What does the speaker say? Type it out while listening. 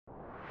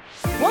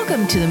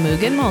Welcome to the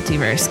Magen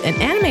Multiverse, an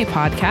anime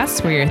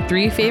podcast where your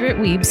three favorite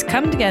weebs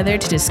come together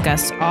to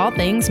discuss all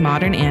things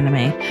modern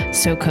anime.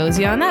 So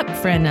cozy on up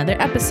for another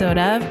episode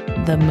of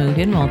the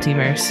Magen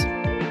Multiverse.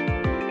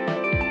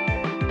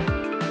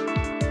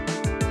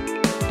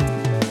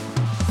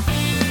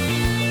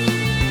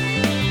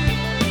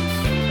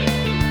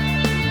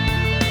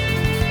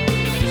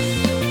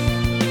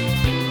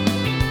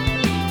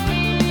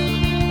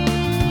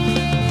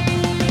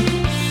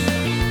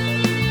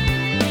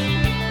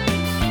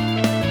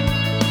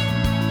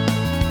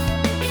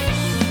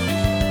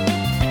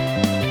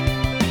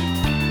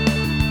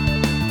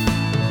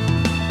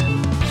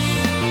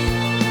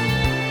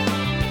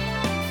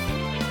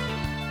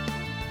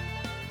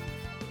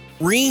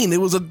 It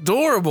was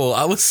adorable.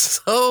 I was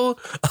so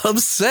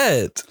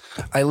upset.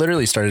 I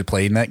literally started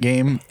playing that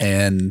game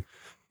and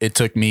it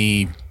took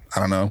me, I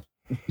don't know,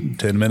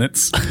 10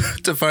 minutes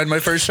to find my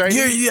first shiny.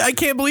 Yeah, I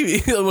can't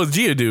believe it was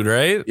Geodude,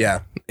 right?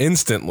 Yeah.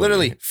 Instantly.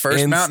 Literally,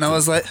 first mountain, I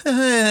was like,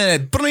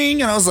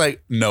 bling, and I was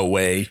like, no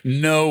way.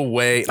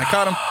 I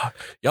caught him.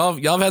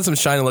 Y'all have had some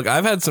shiny luck.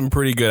 I've had some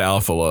pretty good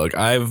alpha luck.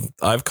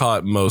 I've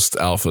caught most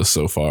alphas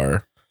so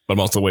far. But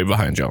I'm also way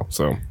behind y'all.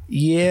 So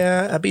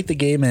yeah, I beat the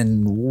game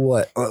in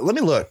what? Let me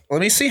look.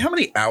 Let me see how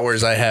many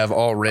hours I have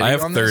already. I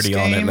have on 30 this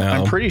game. on it now.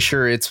 I'm pretty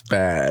sure it's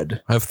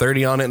bad. I have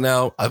 30 on it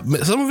now.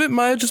 Some of it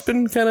might have just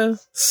been kind of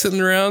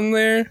sitting around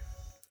there.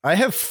 I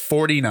have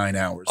 49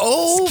 hours.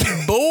 Oh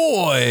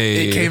boy!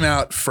 It came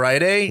out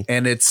Friday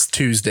and it's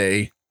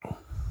Tuesday.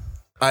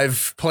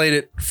 I've played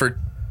it for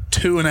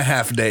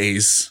 2.5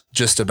 days,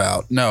 just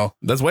about. No,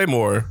 that's way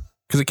more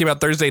because it came out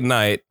Thursday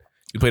night.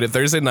 You played it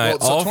Thursday night,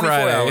 well, so all 24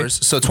 Friday.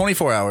 Hours. So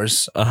 24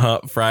 hours.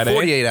 Friday.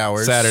 48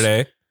 hours.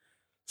 Saturday.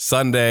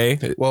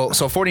 Sunday. Well,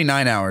 so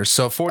 49 hours.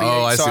 So 48.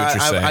 Oh, I see what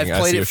you're saying. I've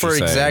played it for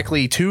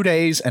exactly 2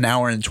 days, an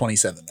hour and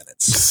 27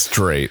 minutes.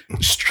 Straight.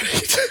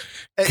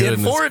 In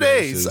 4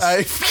 days,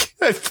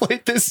 I've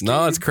played this game.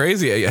 No, it's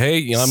crazy.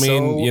 Hey, I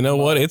mean, you know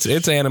what?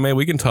 It's anime.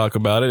 We can talk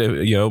about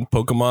it. You know,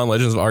 Pokemon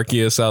Legends of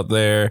Arceus out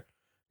there.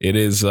 It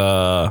is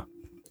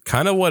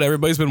kind of what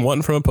everybody's been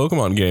wanting from a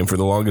Pokemon game for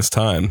the longest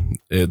time.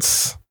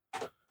 It's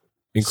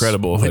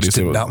incredible. I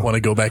did not want to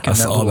go back in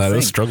that all that. I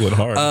was struggling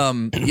hard.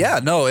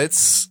 Yeah, no,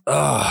 it's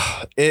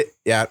it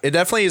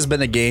definitely has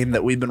been a game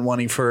that we've been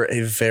wanting for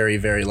a very,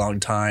 very long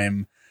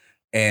time,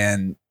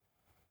 and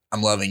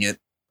I'm loving it.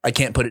 I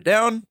can't put it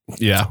down.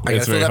 Yeah, I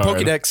gotta fill that hard.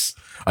 Pokédex.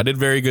 I did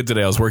very good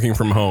today. I was working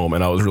from home,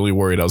 and I was really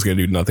worried I was going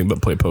to do nothing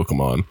but play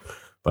Pokemon.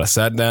 But I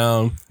sat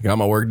down, got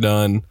my work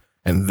done,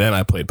 and then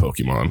I played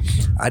Pokemon.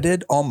 I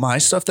did all my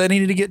stuff that I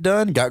needed to get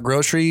done. Got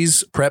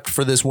groceries, prepped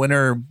for this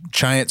winter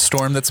giant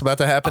storm that's about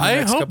to happen in the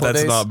next couple of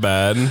days. I hope that's not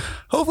bad.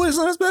 Hopefully it's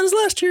not as bad as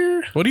last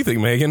year. What do you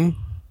think, Megan?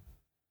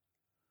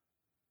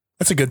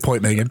 That's a good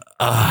point, Megan.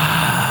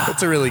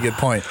 That's a really good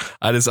point.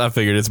 I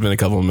figured it's been a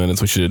couple of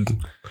minutes. We should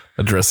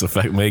address the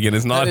fact Megan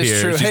is not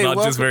here. True. She's not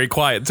just very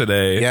quiet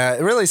today. Yeah,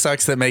 it really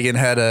sucks that Megan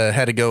had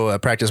to go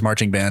practice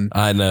marching band.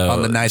 I know.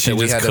 On the night that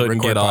we had to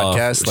record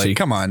podcast. Like,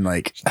 come on,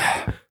 like,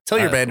 tell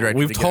your band director.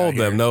 We've told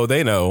them. No,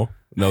 they know.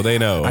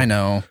 I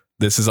know.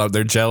 This is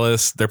they're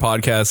jealous. Their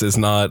podcast is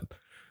not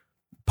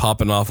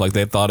popping off like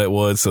they thought it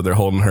would, so they're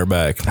holding her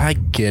back. I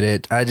get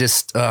it. I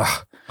just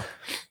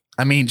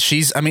she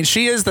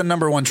is the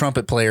number one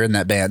trumpet player in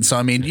that band. So,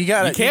 you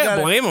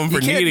can't blame them for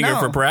needing her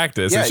for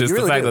practice. Yeah, it's just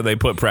the fact that they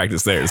put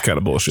practice there is kind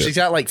of bullshit. She's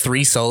got like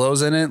 3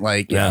 solos in it.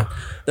 Like, yeah.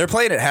 They're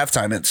playing at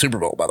halftime at Super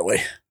Bowl, by the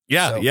way.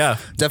 Yeah, so yeah.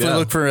 Definitely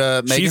look for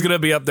Megan. She's going to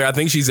be up there. I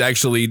think she's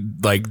actually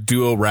like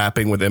duo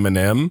rapping with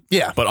Eminem.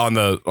 Yeah. But on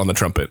the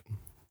trumpet.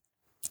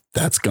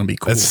 That's going to be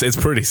cool. It's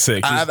pretty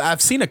sick.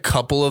 I've seen a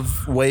couple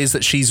of ways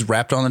that she's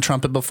rapped on the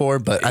trumpet before,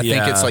 but I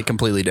think it's like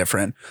completely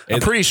different.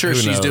 I'm pretty sure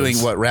she's doing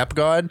what, Rap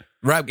God?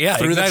 Yeah,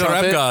 through exactly. The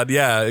Rap God.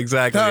 Yeah,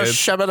 exactly. But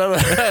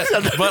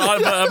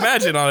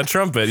imagine on a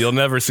trumpet, you'll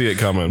never see it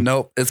coming.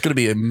 Nope, it's going to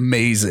be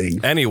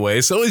amazing. Anyway,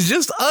 so it's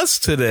just us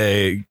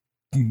today.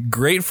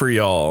 Great for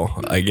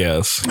y'all, I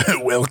guess.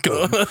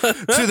 Welcome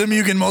to the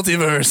Magen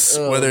Multiverse,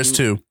 where there's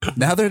 2.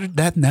 Now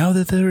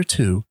that there are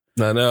 2.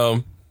 I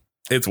know.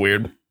 It's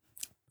weird.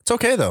 It's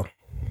okay, though.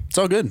 It's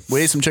all good.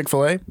 We ate some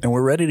Chick-fil-A, and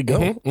we're ready to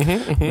go.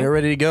 We're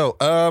ready to go.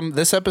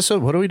 This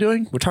episode, what are we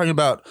doing? We're talking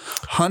about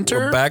Hunter.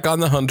 We're back on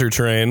the Hunter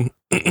train.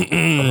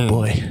 Oh,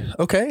 boy.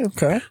 Okay.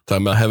 Talking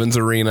about Heaven's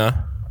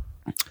Arena.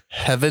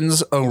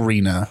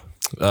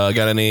 Got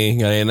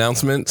any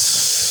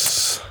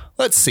announcements?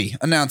 Let's see.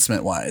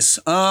 Announcement-wise.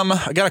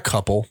 I got a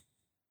couple.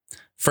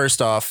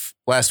 First off,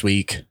 last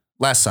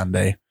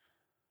Sunday,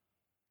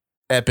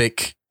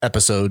 epic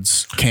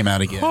episodes came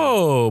out again.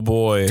 Oh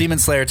boy. Demon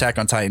Slayer Attack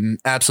on Titan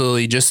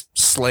absolutely just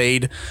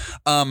slayed.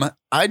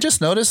 I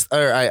just noticed,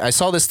 or I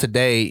saw this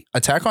today,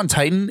 Attack on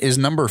Titan is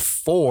number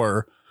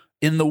 4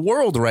 in the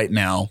world right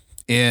now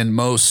in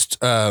most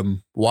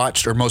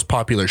watched or most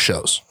popular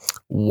shows.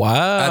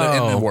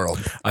 Wow. In the world.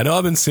 I know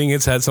I've been seeing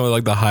it's had some of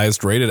like the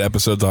highest rated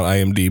episodes on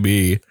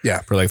IMDb.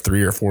 Yeah. For like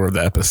 3 or 4 of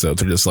the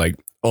episodes are just like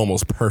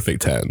almost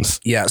perfect 10s.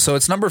 Yeah. So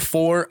it's number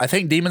 4. I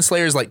think Demon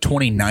Slayer is like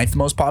 29th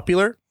most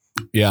popular.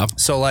 Yeah.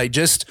 So like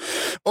just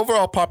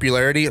overall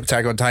popularity of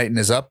Attack on Titan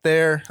is up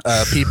there.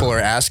 People are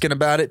asking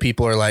about it.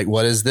 People are like,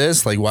 what is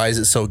this? Like, why is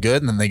it so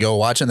good? And then they go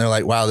watch it and they're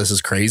like, wow, this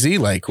is crazy.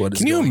 Like, what is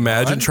Can you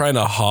imagine on? trying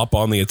to hop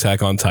on the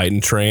Attack on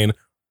Titan train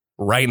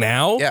right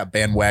now? Yeah,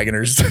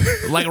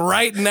 bandwagoners. Like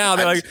right now,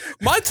 they're like,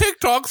 my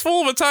TikTok's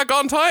full of Attack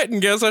on Titan.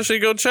 Guess I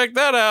should go check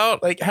that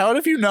out. Like, how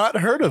have you not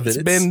heard of it?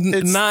 It's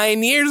been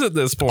 9 years at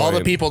this point. All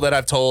the people that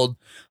I've told,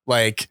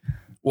 like,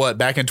 what,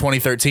 back in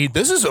 2013,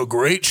 this is a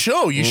great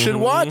show. You should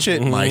watch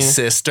it. My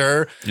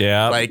sister.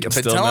 Yeah. Like, I've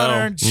been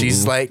telling her,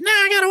 she's like, no,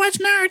 I gotta watch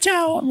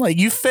Naruto. I'm like,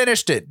 you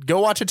finished it. Go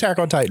watch Attack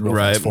on Titan real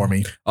fast for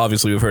me.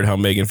 Obviously, we've heard how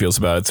Megan feels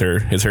about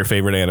it. It's her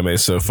favorite anime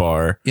so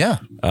far. Yeah.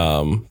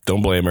 Don't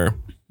blame her. A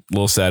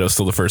little sad it was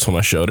still the first one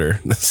I showed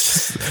her.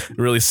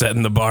 Really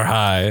setting the bar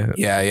high.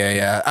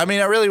 Yeah. I mean,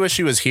 I really wish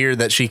she was here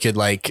that she could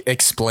like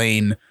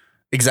explain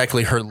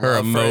exactly her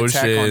love emotions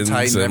for Attack on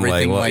Titan and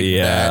everything like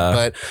that.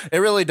 But it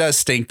really does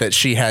stink that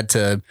she had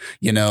to,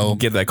 you know,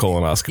 get that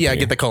colonoscopy. Yeah,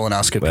 get the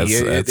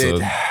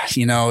colonoscopy.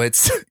 You know,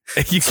 it's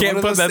you can't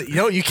put that. You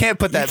know, you can't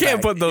put that. You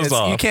can't put those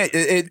off. You can't.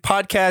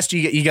 Podcast.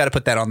 You got to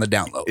put that on the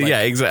down low. Like,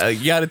 yeah, exactly.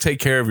 You got to take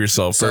care of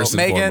yourself first and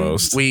Megan,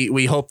 foremost.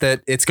 We hope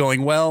that it's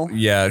going well.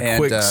 Yeah, and,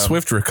 quick,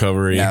 swift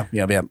recovery. Yeah,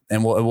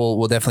 and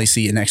we'll definitely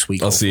see you next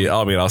week. I'll see you.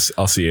 I mean, I'll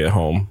see you at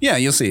home. Yeah,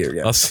 you'll see her.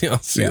 Yeah, I'll see you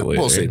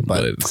later. We'll see,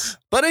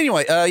 but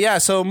anyway, yeah.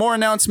 So more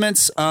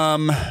announcements.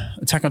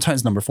 Attack on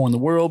Titan's number 4 in the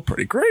world.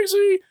 Pretty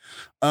crazy.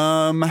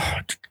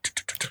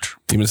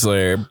 Demon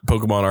Slayer,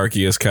 Pokemon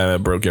Arceus kind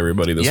of broke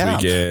everybody this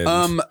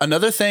weekend.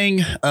 Another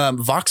thing,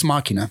 Vox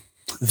Machina,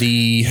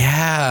 the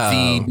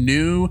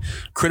new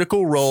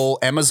Critical Role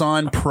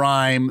Amazon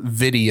Prime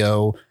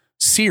Video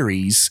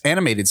series,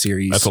 animated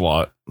series. That's a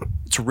lot.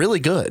 It's really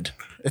good.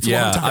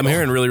 I'm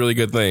hearing really, really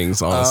good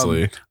things,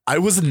 honestly. I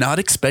was not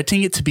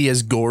expecting it to be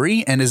as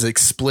gory and as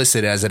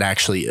explicit as it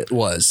actually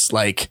was.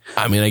 Like,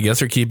 I mean, I guess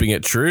they're keeping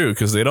it true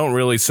because they don't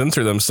really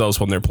censor themselves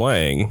when they're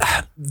playing.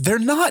 They're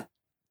not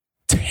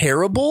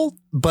terrible,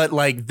 but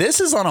like this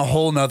is on a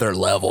whole nother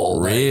level.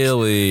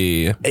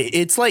 Really?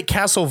 It's like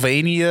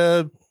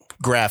Castlevania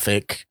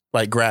graphic.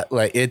 Like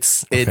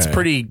it's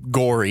pretty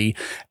gory.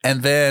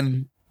 And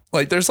then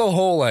like there's a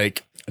whole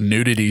like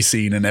nudity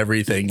scene and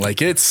everything.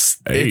 Like it's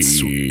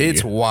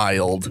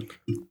wild.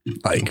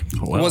 Like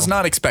was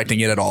not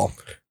expecting it at all.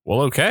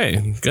 Well,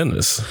 okay.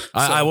 Goodness.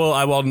 I will.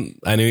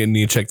 I need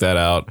to check that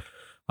out.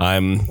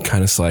 I'm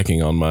kind of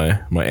slacking on my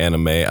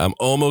anime. I'm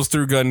almost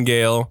through Gun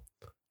Gale.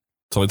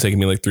 It's only taking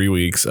me like 3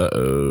 weeks.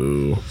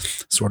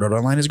 Sword Art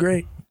Online is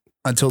great.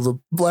 Until the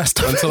last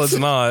time. Until it's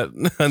not.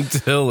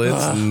 Until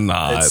it's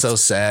not. It's so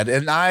sad.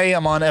 And I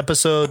am on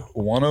episode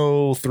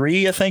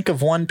 103, I think,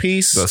 of One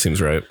Piece. That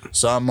seems right.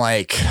 So I'm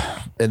like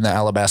in the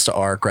Alabasta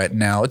arc right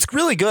now. It's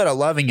really good. I'm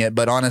loving it.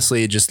 But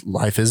honestly, just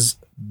life is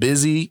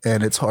busy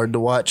and it's hard to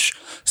watch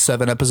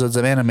 7 episodes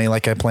of anime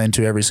like I plan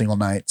to every single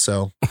night.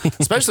 So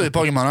especially with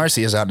Pokemon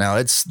Arceus out now,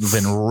 it's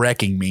been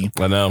wrecking me.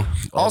 I know.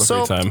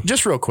 Also,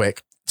 just real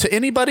quick. To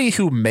anybody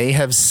who may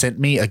have sent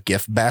me a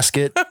gift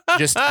basket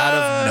just out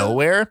of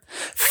nowhere,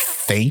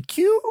 thank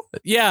you.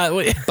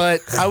 Yeah.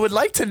 But I would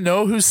like to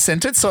know who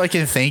sent it so I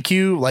can thank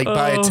you like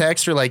by a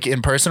text or like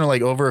in person or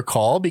like over a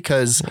call,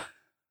 because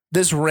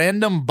this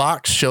random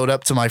box showed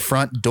up to my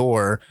front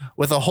door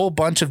with a whole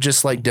bunch of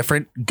just like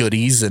different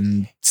goodies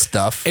and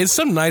stuff. It's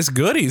some nice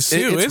goodies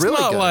too. It's really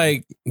not good.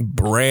 Like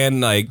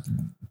brand like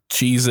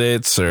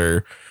Cheez-Its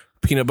or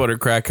peanut butter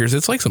crackers.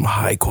 It's like some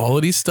high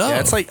quality stuff. Yeah,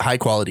 it's like high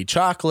quality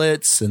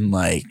chocolates and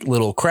like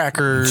little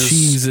crackers,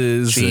 cheese,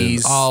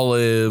 and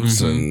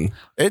olives, and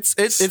it's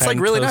like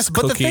really nice.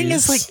 But the thing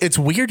is, like, it's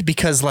weird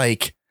because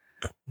like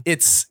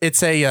it's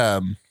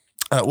a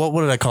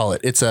what did I call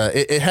it?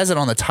 It has it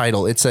on the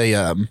title. It's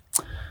a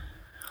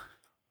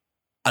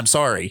I'm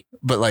sorry,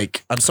 but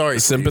like, I'm sorry. A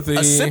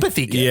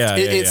sympathy gift. Yeah.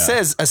 It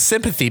says a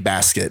sympathy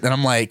basket. And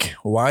I'm like,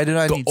 why did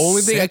I need The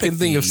only thing I can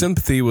think of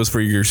sympathy was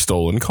for your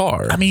stolen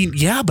car. I mean,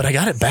 yeah, but I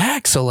got it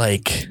back. So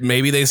like,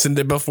 maybe they sent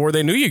it before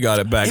they knew you got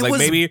it back. It like was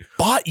maybe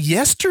bought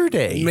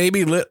yesterday.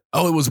 Maybe it was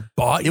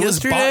bought yesterday? It was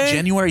bought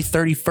January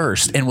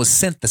 31st and was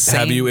sent the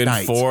same night. Have you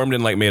informed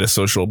and like made a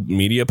social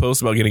media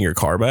post about getting your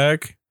car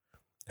back?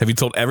 Have you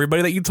told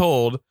everybody that you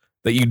told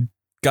that you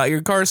got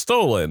your car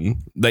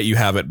stolen, that you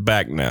have it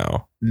back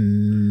now?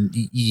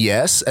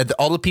 Yes. And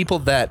all the people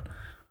that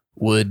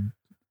would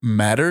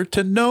matter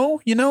to know,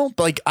 you know,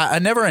 like I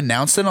never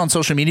announced it on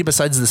social media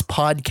besides this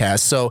podcast.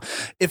 So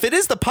if it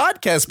is the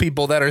podcast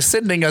people that are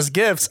sending us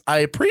gifts, I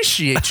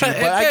appreciate you,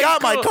 but I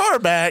got my car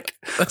back.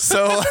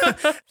 So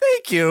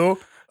thank you.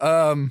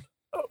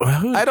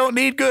 I don't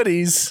need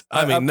goodies.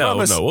 I mean,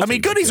 no. I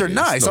mean, goodies are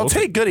nice. I'll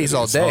take goodies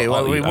all day.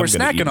 We're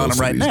snacking on them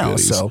right now.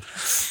 Goodies. So,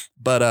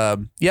 but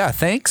yeah,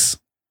 thanks.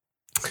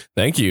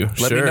 Thank you.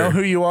 Let me know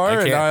who you are,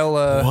 and I'll.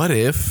 What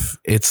if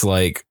it's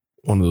like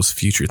one of those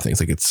future things?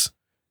 Like it's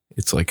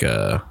like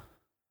a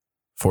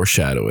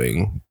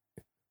foreshadowing,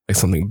 like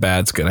something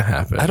bad's gonna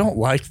happen. I don't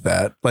like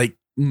that. Like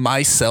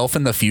myself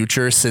in the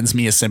future sends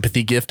me a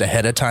sympathy gift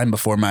ahead of time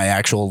before my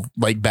actual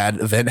like bad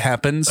event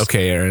happens.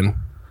 Okay, Aaron.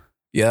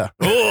 Yeah.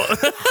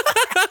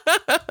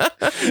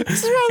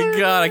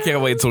 God, I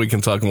can't wait till we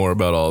can talk more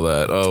about all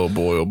that. Oh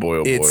boy, oh boy,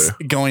 oh boy. It's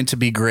going to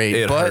be great.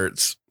 It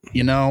hurts.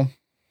 You know,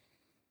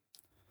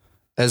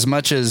 as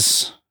much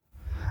as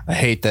I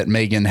hate that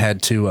Megan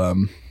had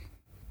to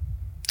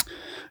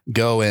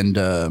go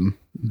and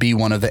be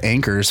one of the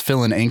anchors,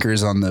 fill in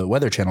anchors on the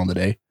Weather Channel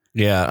today.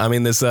 Yeah, I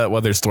mean, this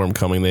weather storm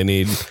coming. They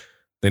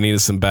needed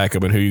some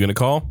backup. And who are you going to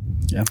call?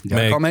 Yeah, you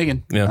gotta call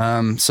Megan.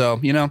 Yeah. So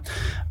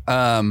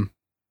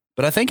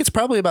but I think it's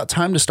probably about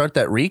time to start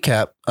that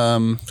recap.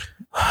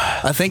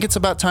 I think it's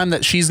about time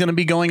that she's going to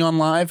be going on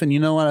live, and you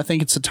know what? I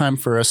think it's a time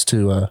for us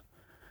to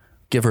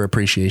give her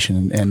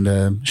appreciation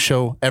and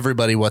show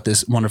everybody what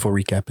this wonderful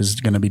recap is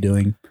going to be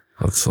doing.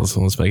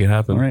 Let's make it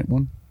happen. All right,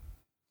 one.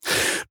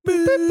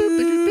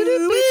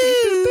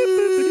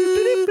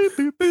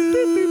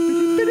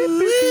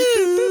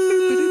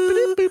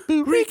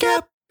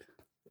 Recap.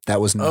 That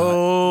was not.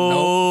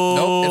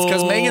 Nope. It's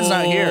because Megan's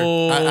not here.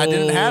 I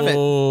didn't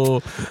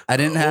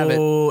have it.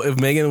 If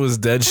Megan was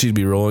dead, she'd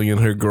be rolling in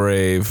her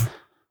grave.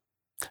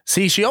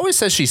 See, she always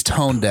says she's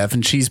tone deaf,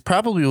 and she's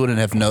probably wouldn't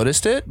have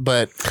noticed it,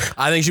 but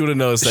I think she would have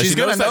noticed that. She's she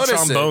gonna noticed that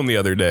notice trombone the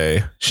other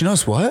day. She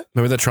knows what?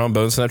 Remember that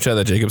trombone Snapchat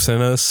that Jacob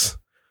sent us?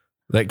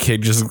 That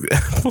kid just...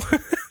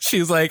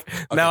 She's like,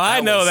 now I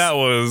know that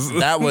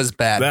was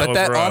bad. But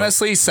that rough.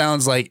 honestly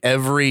sounds like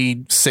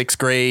every 6th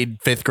grade,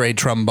 5th grade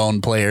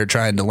trombone player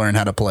trying to learn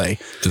how to play.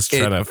 Just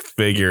trying to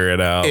figure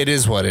it out. It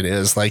is what it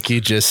is. Like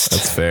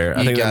That's fair.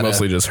 I think that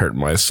mostly just hurt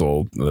my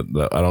soul.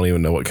 I don't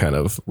even know what kind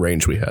of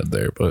range we had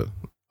there, but...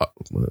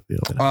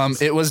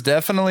 it was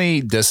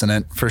definitely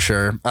dissonant for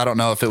sure. I don't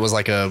know if it was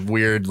like a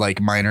weird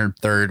like minor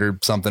third or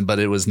something, but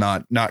it was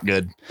not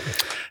good.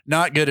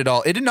 Not good at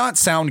all. It did not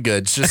sound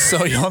good, just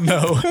so y'all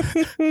know.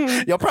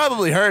 Y'all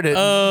probably heard it.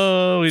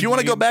 Oh, if you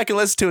want to go back and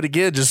listen to it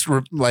again, just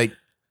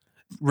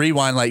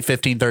rewind like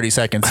 15-30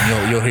 seconds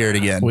and you'll hear it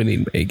again. We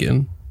need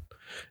Megan.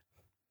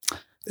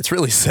 It's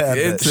really sad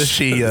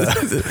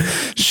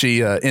that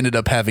she ended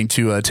up having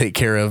to take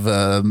care of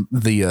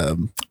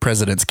the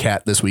president's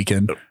cat this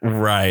weekend.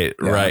 Right,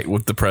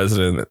 with the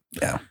president.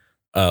 Yeah.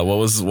 What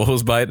was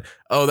Biden?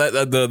 Oh,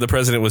 that the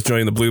president was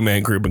joining the Blue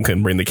Man Group and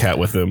couldn't bring the cat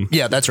with him.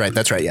 Yeah, that's right.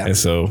 Yeah. And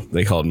so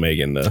they called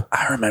Megan.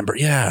 I remember.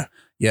 Yeah.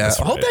 I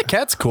hope that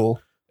cat's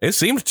cool. It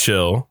seemed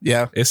chill.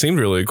 Yeah. It seemed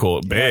really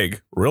cool.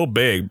 Big, real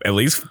big, at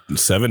least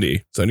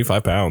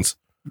 75 pounds.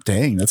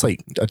 Dang, that's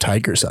like a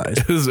tiger size.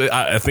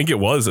 I think it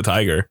was a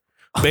tiger.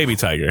 Baby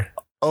tiger.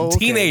 Okay.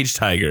 Teenage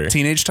tiger.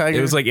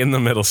 It was like in the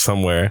middle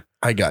somewhere.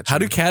 I got you. How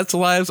do cats'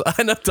 lives?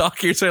 I know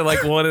dog years are like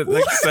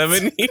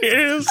 7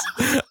 years.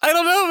 I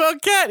don't know about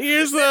cat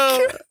years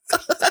though.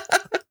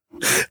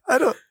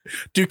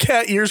 Do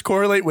cat years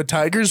correlate with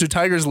tigers? Do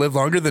tigers live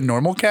longer than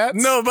normal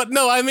cats? No,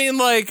 I mean,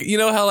 like, you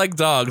know how like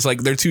dogs,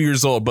 like they're 2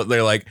 years old, but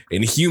they're like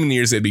in human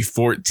years they'd be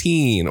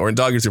 14, or in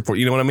dog years they're 14.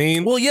 You know what I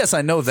mean? Well, yes,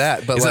 I know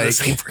that, but is like that the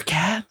same for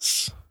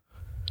cats?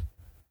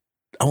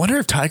 I wonder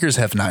if tigers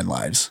have 9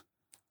 lives.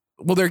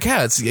 Well, they're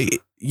cats.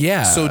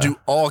 Yeah. So do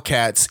all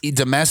cats,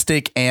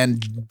 domestic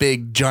and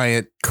big,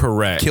 giant,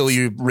 correct, kill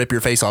you, rip your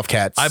face off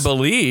cats? I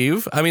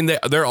believe. I mean,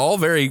 they're all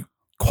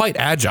quite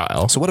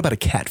agile. So what about a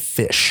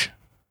catfish?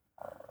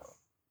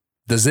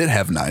 Does it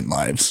have 9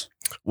 lives?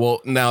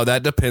 Well, now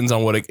that depends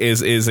on what it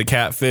is. Is a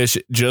catfish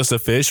just a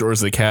fish, or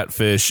is the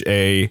catfish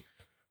a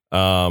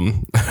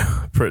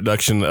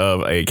production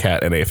of a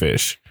cat and a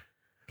fish?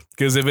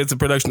 Because if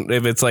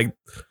it's like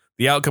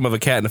the outcome of a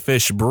cat and a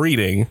fish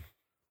breeding,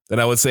 then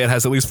I would say it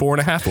has at least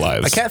 4.5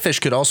 lives. A catfish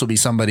could also be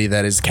somebody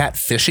that is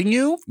catfishing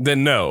you.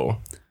 Then no.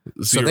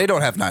 So they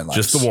don't have 9 lives.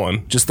 Just the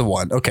one. Just the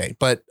one. Okay.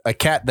 But a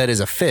cat that is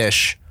a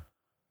fish,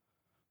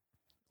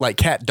 like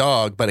cat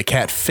dog, but a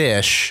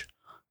catfish,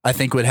 I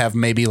think would have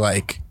maybe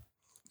like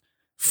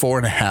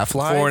 4.5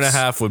 lives.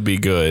 4.5 would be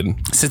good.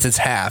 Since it's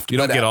half. You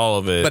don't get all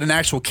of it. But an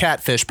actual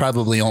catfish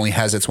probably only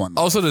has its one.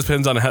 Also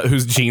depends on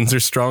whose genes are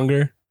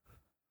stronger.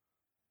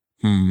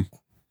 I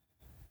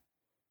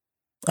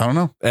don't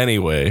know.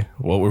 Anyway,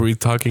 what were we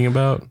talking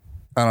about?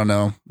 I don't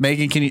know.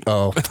 Megan, can you...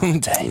 Oh,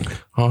 dang.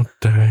 Oh,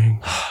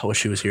 dang. I wish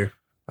she was here.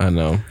 I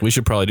know. We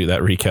should probably do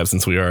that recap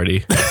since we already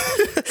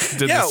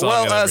did the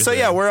song.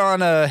 We're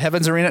on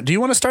Heaven's Arena. Do you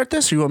want to start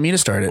this or you want me to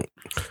start it?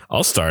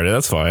 I'll start it.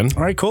 That's fine.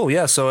 All right, cool.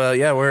 Yeah. So,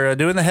 we're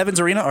doing the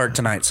Heaven's Arena arc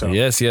tonight. So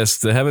Yes.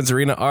 The Heaven's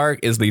Arena arc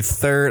is the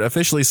third,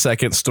 officially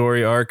second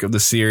story arc of the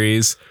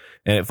series.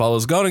 And it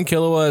follows Gon and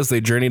Killua as they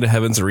journey to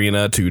Heaven's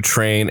Arena to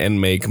train and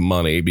make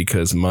money,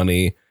 because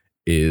money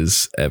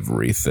is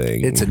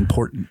everything. It's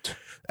important.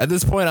 At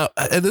this point,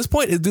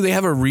 do they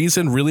have a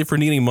reason really for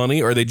needing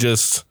money, or are they're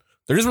just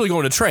really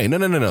going to train?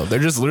 No. They're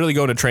just literally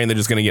going to train. They're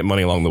just going to get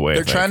money along the way.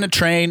 They're trying to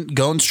train.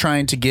 Gon's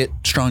trying to get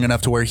strong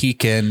enough to where he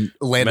can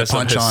land a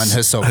punch on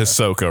Hisoka.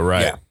 Hisoka,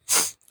 right? Yeah.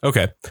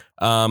 Okay.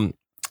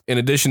 In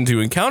addition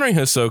to encountering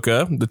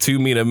Hisoka, the two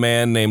meet a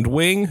man named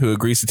Wing who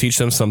agrees to teach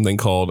them something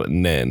called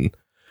Nen.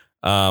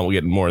 We'll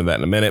get more of that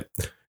in a minute.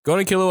 Gon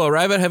and Killua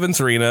arrive at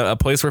Heaven's Arena, a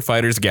place where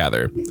fighters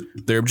gather.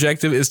 Their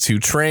objective is to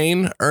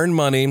train, earn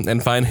money,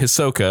 and find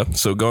Hisoka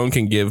so Gon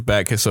can give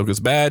back Hisoka's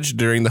badge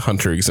during the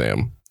Hunter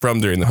exam.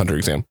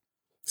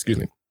 Excuse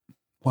me.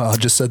 Wow, I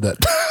just said that.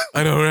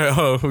 I know, right?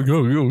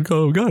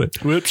 Oh, got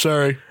it. Whoops,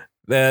 sorry.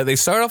 They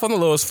start off on the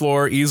lowest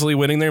floor, easily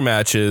winning their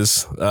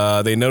matches.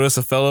 They notice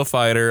a fellow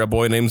fighter, a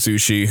boy named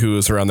Zushi, who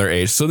is around their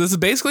age. So this is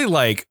basically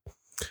like,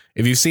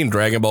 if you've seen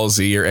Dragon Ball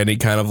Z or any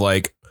kind of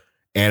like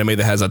anime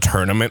that has a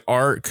tournament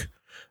arc,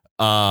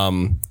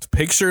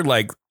 picture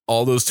like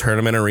all those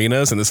tournament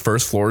arenas, and this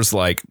first floor is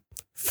like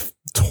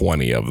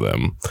 20 of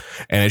them.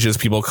 And it's just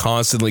people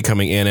constantly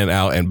coming in and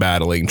out and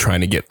battling, trying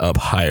to get up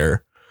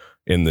higher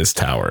in this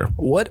tower.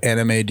 What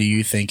anime do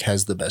you think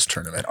has the best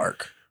tournament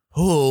arc?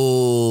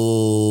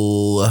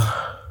 Oh,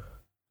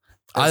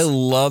 I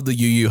love the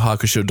Yu Yu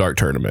Hakusho Dark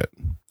Tournament.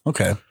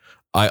 Okay.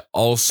 I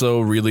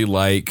also really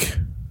like,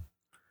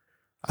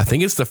 I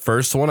think it's the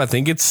first one. I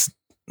think it's,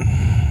 I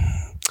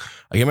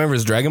can't remember if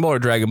it's Dragon Ball or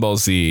Dragon Ball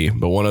Z,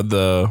 but one of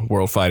the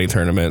world fighting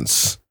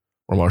tournaments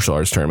or martial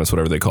arts tournaments,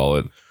 whatever they call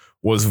it,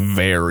 was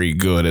very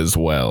good as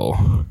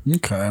well.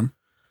 Okay.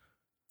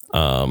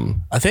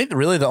 I think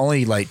really the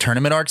only like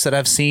tournament arcs that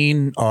I've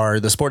seen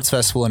are the Sports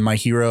Festival and My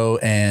Hero,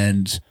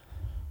 and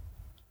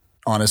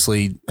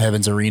honestly,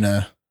 Heaven's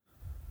Arena.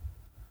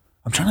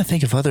 I'm trying to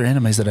think of other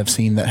animes that I've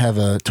seen that have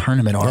a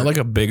tournament arc. Not like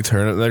a big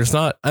tournament. There's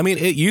not. I mean,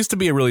 it used to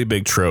be a really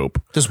big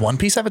trope. Does One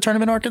Piece have a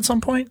tournament arc at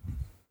some point?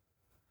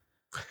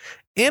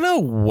 In a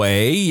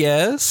way,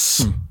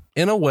 yes.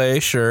 In a way,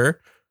 sure.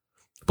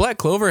 Black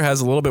Clover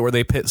has a little bit where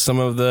they pit some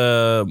of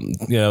the,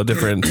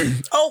 different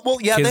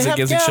kids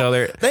against each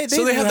other.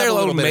 So they have their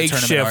little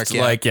makeshift, arc,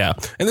 yeah. like, yeah.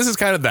 And this is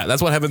kind of that.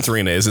 That's what Heaven's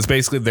Arena is. It's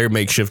basically their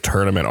makeshift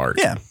tournament arc.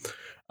 Yeah.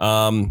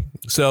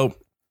 So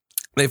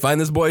they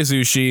find this boy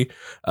Zushi.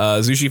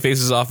 Zushi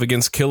faces off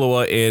against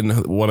Killua in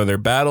one of their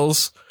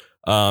battles.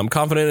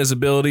 Confident in his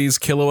abilities,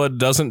 Killua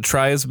doesn't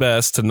try his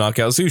best to knock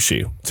out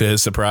Zushi. To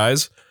his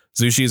surprise,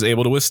 Zushi is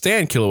able to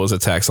withstand Killua's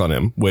attacks on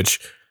him, which,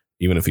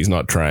 even if he's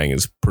not trying,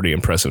 is pretty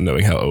impressive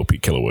knowing how OP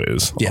Killua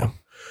is. Yeah.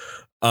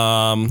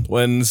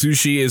 When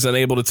Zushi is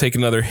unable to take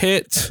another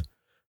hit,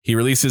 he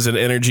releases an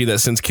energy that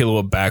sends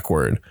Killua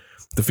backward.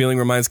 The feeling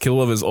reminds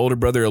Killua of his older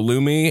brother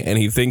Illumi, and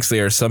he thinks they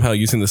are somehow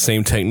using the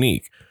same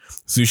technique.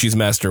 Zushi's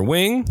master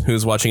Wing, who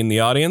is watching in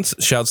the audience,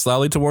 shouts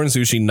loudly to warn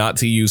Zushi not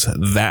to use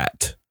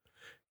that.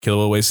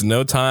 Killua wastes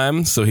no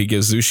time, so he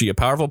gives Zushi a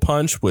powerful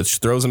punch, which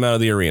throws him out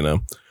of the arena.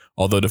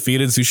 Although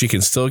defeated, Zushi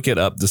can still get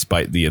up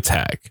despite the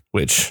attack,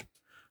 which,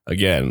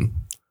 again,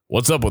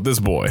 what's up with this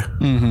boy?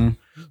 Mm-hmm.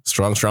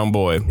 Strong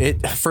boy.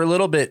 For a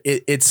little bit,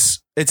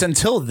 it's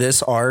until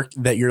this arc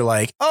that you're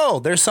like, oh,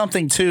 there's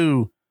something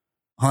to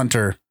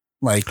Hunter.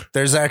 Like,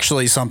 there's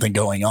actually something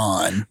going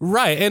on.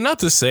 Right. And not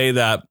to say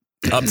that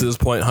up to this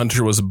point,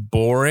 Hunter was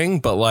boring,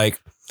 but like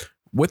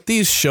with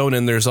these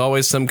shonen, there's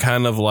always some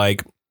kind of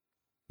like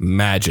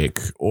magic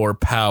or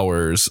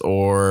powers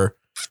or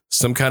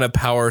some kind of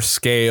power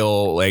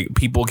scale, like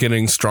people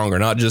getting stronger,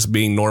 not just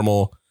being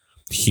normal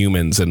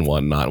humans and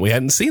whatnot. We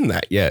hadn't seen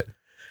that yet.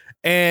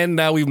 And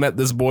now we've met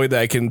this boy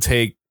that can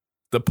take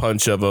the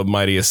punch of a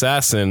mighty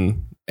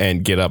assassin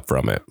and get up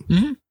from it.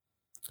 Mm-hmm.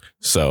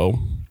 So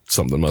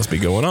something must be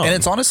going on. And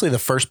it's honestly the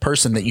first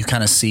person that you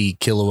kind of see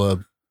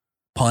Killua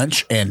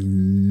punch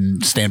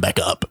and stand back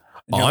up.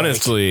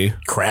 Honestly,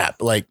 like,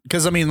 crap. Like,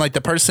 because I mean, like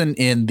the person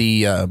in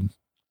the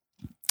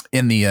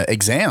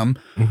exam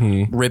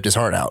ripped his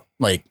heart out.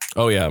 Like,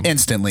 oh yeah,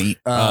 instantly.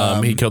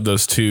 He killed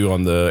those two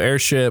on the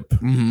airship.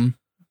 Mm-hmm.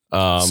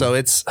 So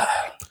it's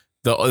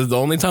the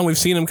only time we've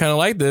seen him kind of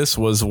like this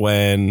was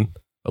when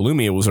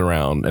Illumia was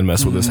around and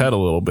messed with his head a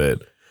little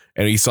bit.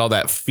 And he saw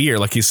that fear,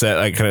 like he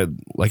said,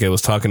 like I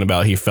was talking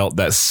about, he felt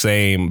that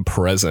same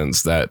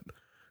presence that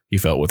he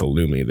felt with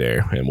Illumi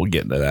there. And we'll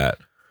get into that.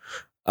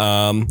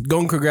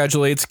 Gon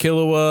congratulates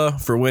Killua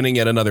for winning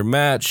yet another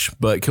match,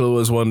 but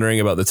Killua is wondering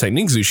about the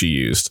technique Zushi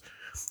used.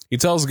 He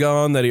tells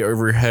Gon that he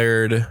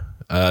overheard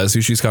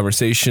Zushi's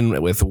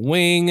conversation with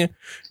Wing,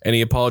 and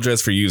he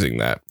apologized for using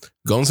that.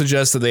 Gon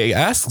suggests that they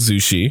ask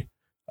Zushi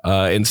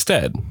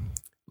instead.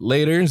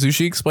 Later,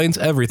 Zushi explains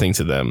everything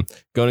to them.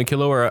 Gon and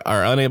Killua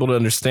are unable to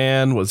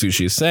understand what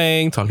Zushi is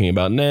saying, talking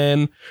about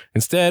Nen.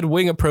 Instead,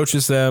 Wing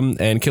approaches them,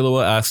 and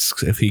Killua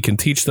asks if he can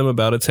teach them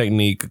about a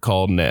technique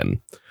called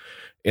Nen.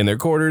 In their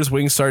quarters,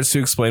 Wing starts to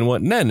explain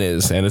what Nen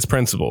is and its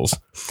principles.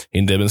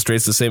 He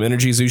demonstrates the same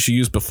energy Zushi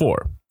used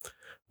before.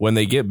 When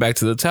they get back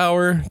to the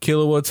tower,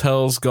 Killua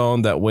tells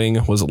Gon that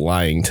Wing was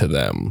lying to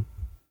them.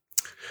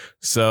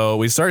 So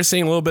we start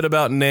seeing a little bit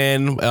about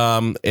Nen.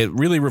 It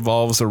really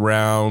revolves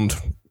around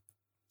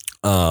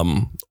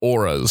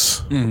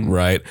auras,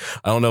 right?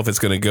 I don't know if it's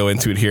going to go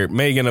into it here.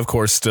 Megan, of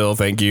course, still,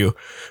 thank you,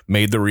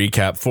 made the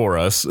recap for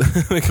us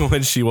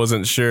when she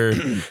wasn't sure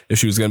if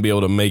she was going to be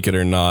able to make it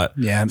or not.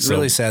 Yeah, I'm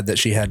really sad that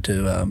she had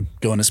to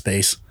go into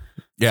space.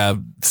 Yeah,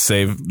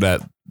 save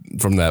that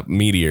from that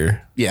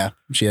meteor. Yeah,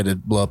 she had to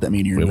blow up that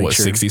meteor. Wait, what,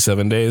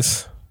 67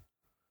 days?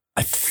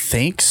 I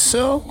think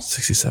so.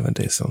 67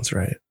 days sounds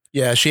right.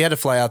 Yeah, she had to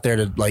fly out there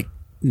to like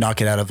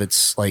knock it out of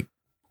its like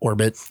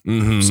orbit.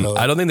 So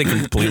I don't think they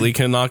completely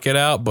can knock it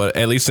out, but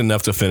at least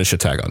enough to finish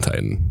Attack on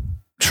Titan.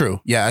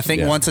 True. Yeah, I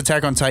think once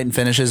Attack on Titan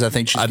finishes, I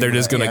think they're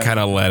just going to kind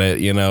of let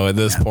it, at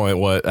this point,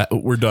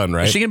 we're done,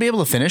 right? Is she going to be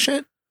able to finish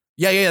it?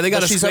 Yeah. They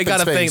got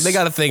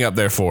a thing up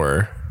there for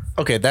her.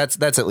 Okay, that's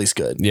at least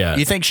good. Yeah.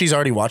 You think she's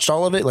already watched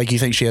all of it? Like, you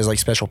think she has like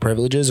special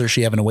privileges, or is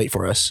she having to wait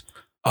for us?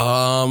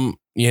 I'm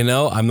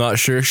not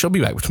sure. She'll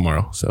be back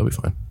tomorrow, so it'll be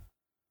fine.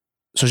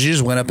 So she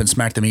just went up and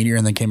smacked the meteor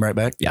and then came right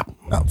back? Yeah.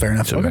 Oh, fair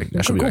enough. She'll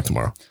be back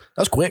tomorrow.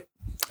 That was quick.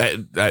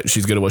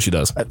 She's good at what she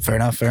does. Fair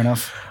enough.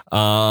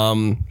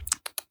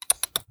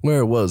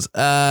 Where was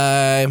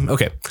I?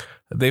 Okay.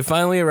 They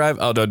finally arrive.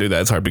 Oh, don't do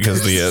that. It's hard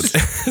because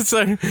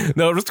sorry.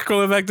 No, just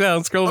scrolling back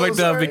down.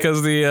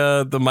 Because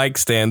the mic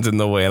stands in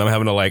the way, and I'm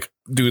having to like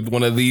do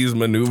one of these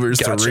maneuvers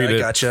to read it.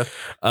 Gotcha.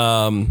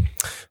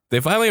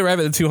 They finally arrive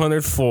at the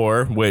 200th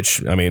floor,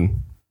 which, I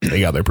mean, they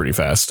got there pretty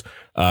fast.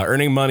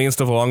 Earning money and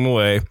stuff along the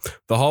way.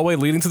 The hallway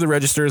leading to the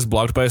register is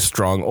blocked by a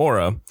strong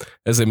aura.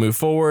 As they move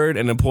forward,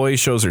 an employee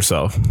shows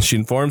herself. She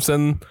informs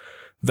them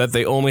that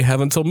they only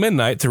have until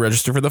midnight to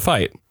register for the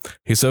fight.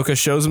 Hisoka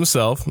shows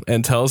himself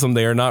and tells them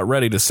they are not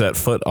ready to set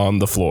foot on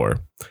the floor.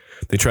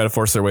 They try to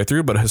force their way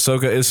through, but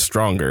Hisoka is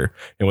stronger.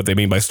 And what they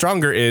mean by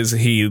stronger is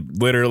he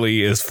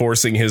literally is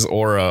forcing his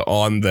aura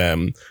on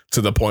them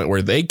to the point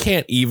where they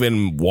can't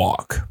even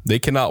walk. They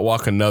cannot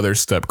walk another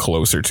step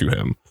closer to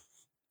him.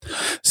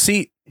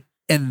 See,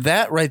 and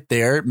that right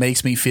there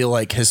makes me feel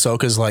like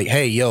Hisoka's like,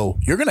 hey, yo,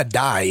 you're going to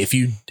die if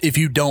you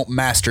don't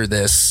master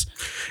this.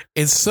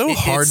 It's so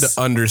hard to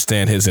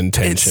understand his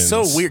intentions. It's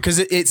so weird because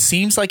it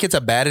seems like it's a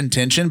bad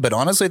intention, but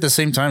honestly, at the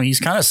same time, he's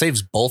kind of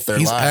saves both their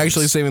lives. He's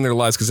actually saving their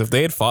lives, because if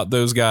they had fought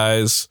those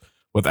guys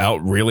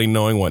without really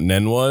knowing what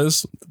Nen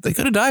was, they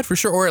could have died for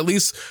sure. Or at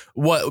least,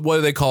 what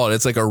do they call it?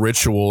 It's like a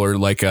ritual, or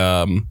like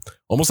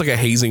almost like a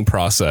hazing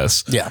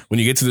process. Yeah.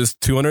 When you get to this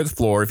 200th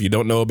floor, if you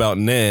don't know about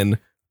Nen,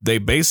 they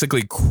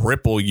basically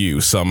cripple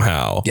you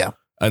somehow. Yeah.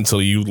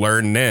 Until you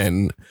learn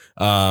Nen.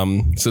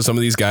 So some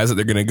of these guys that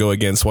they're going to go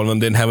against, one of them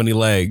didn't have any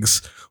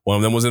legs. One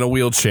of them was in a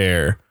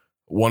wheelchair.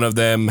 One of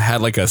them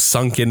had like a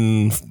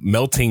sunken,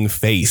 melting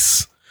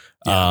face.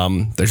 Yeah.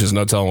 There's just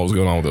no telling what was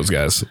going on with those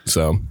guys.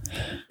 So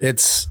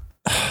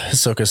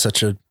Hisoka's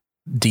such a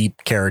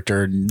deep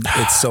character.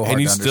 It's so hard.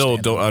 And you still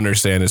don't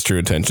understand his true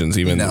intentions,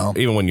 even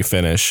when you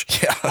finish.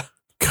 Yeah.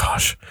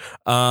 Gosh.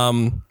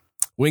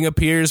 Wing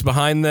appears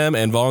behind them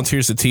and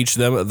volunteers to teach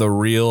them the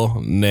real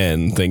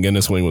Nen. Thank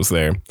goodness Wing was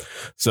there.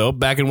 So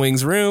back in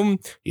Wing's room,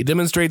 he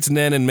demonstrates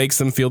Nen and makes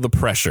them feel the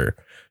pressure.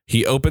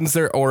 He opens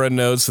their aura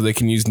nodes so they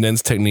can use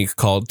Nen's technique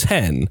called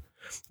 10.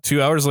 2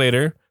 hours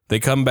later, they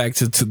come back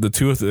to the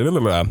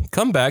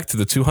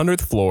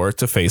 200th floor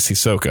to face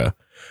Hisoka.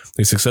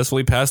 They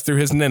successfully pass through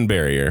his Nen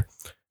barrier.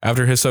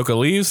 After Hisoka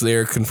leaves, they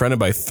are confronted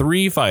by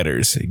 3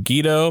 fighters: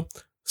 Guido,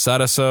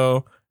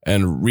 Sadaso,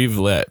 and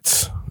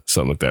Rivelet.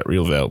 Something like that,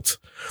 Rivelet,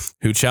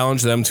 who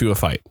challenge them to a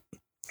fight.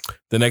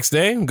 The next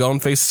day, Gon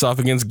faces off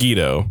against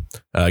Guido.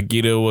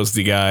 Guido was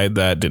the guy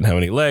that didn't have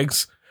any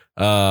legs.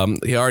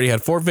 He already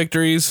had 4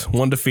 victories,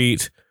 1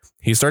 defeat.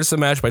 He starts the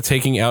match by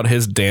taking out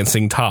his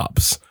dancing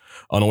tops.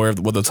 Unaware of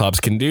what the tops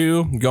can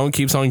do, Gon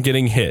keeps on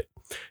getting hit.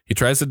 He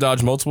tries to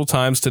dodge multiple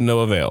times to no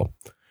avail.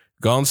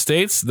 Gon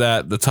states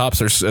that the tops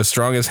are as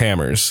strong as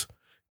hammers.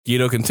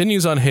 Guido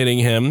continues on hitting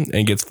him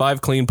and gets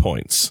 5 clean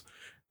points.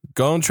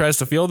 Gon tries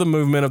to feel the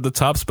movement of the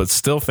tops, but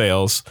still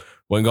fails.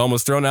 When Gon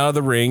was thrown out of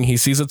the ring, he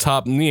sees a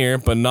top near,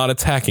 but not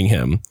attacking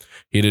him.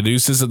 He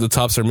deduces that the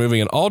tops are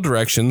moving in all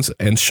directions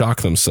and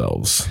shock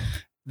themselves.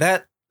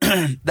 That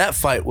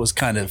fight was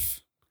kind of...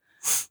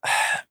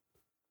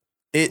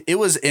 It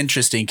was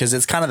interesting because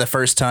it's kind of the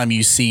first time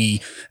you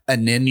see a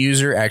Nen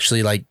user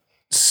actually like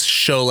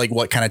show like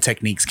what kind of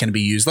techniques can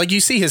be used. Like you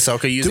see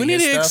Hisoka using. Do we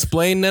need to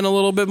explain Nen a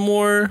little bit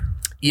more?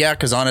 Yeah,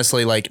 because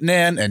honestly, like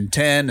Nen and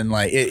 10 and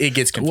like it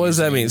gets confusing. What does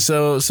that mean?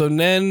 So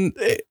Nen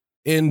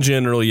in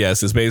general,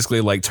 yes, is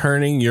basically like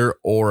turning your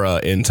aura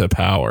into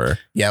power.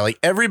 Yeah, like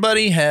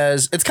everybody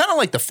has. It's kind of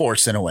like the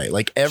Force in a way.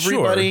 Like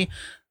everybody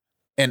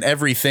and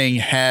everything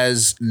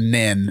has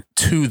Nen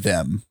to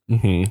them.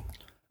 Mm-hmm.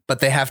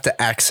 But they have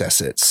to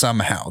access it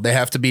somehow. They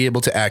have to be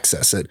able to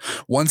access it.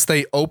 Once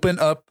they open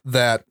up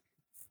that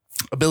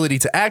ability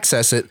to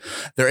access it,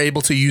 they're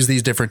able to use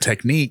these different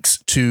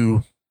techniques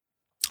to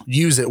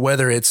use it,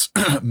 whether it's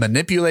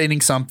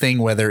manipulating something,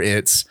 whether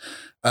it's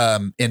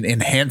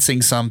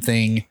enhancing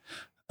something.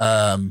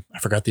 I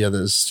forgot the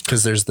others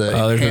because there's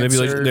there's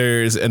manipulation.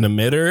 There's an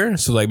emitter,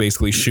 so like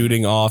basically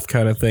shooting off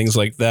kind of things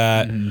like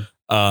that.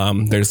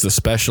 Mm-hmm. There's the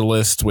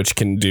specialist, which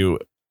can do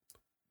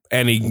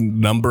any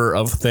number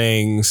of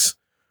things.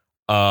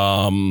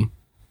 What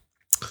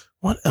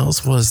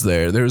else was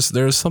there?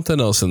 There's something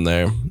else in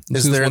there.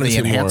 Is there the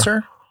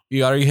enhancer?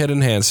 You already hit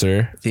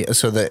enhancer. Yeah,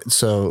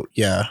 so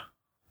yeah.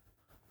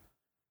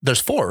 There's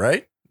 4,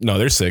 right? No,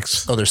 there's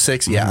 6. Oh, there's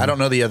 6. Yeah, I don't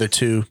know the other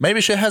 2. Maybe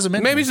she has them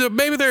in. Maybe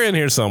they're in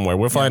here somewhere.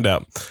 We'll find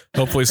out.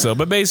 Hopefully so.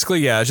 But basically,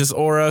 yeah, it's just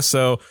aura.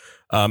 So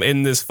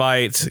in this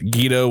fight,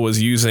 Guido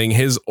was using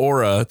his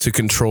aura to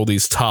control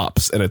these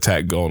tops and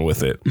attack Gon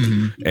with it.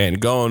 Mm-hmm. And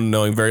Gon,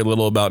 knowing very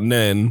little about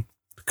Nen,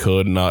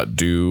 could not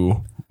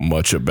do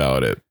much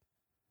about it.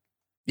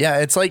 Yeah,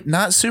 it's like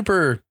not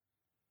super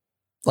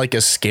like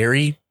a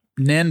scary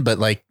Nen, but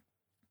like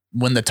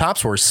when the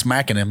tops were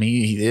smacking him,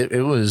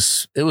 it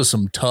was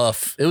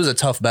a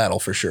tough battle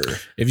for sure.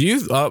 If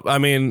you, I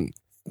mean,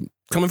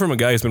 coming from a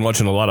guy who's been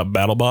watching a lot of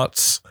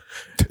BattleBots,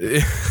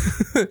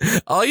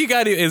 all you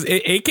got to do is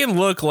it can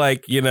look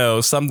like, you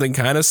know, something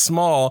kind of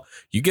small.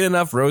 You get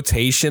enough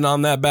rotation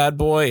on that bad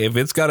boy. If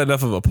it's got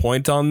enough of a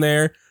point on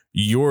there,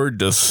 you're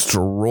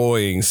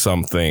destroying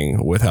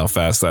something with how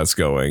fast that's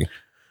going.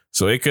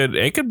 So it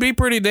could be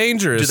pretty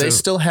dangerous. Do they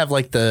still have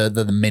like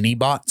the mini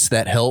bots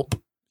that help?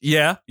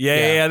 Yeah.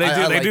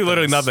 They do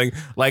literally nothing.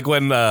 Like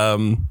when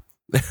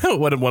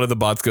when one of the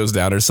bots goes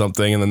down or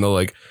something, and then they'll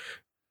like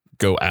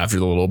go after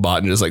the little bot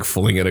and just like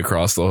fling it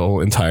across the whole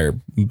entire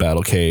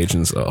battle cage,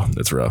 and so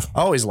it's rough.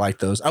 I always like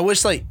those. I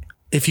wish like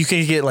if you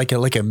could get like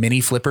a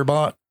mini flipper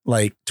bot,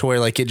 like to where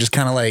like it just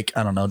kind of like,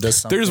 I don't know,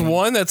 does something. There's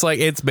one that's like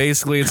it's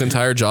basically its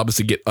entire job is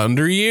to get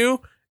under you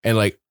and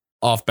like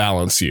off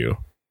balance you.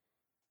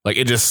 Like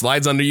it just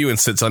slides under you and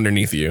sits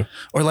underneath you.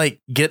 Or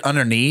like get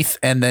underneath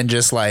and then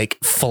just like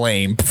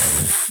flame.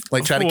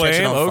 Like try to catch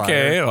it on fire.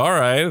 Okay, all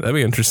right. That'd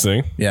be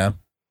interesting. Yeah.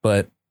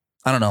 But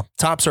I don't know.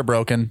 Tops are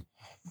broken.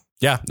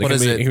 Yeah. What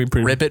is it? It can be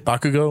pretty... Rip it,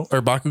 Bakugo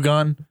or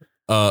Bakugan?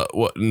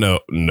 What? No.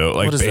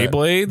 Like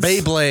Beyblades?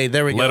 Beyblade.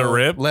 There we go. Let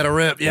her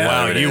rip. Yeah.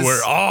 Wow, you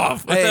were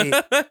off. Hey,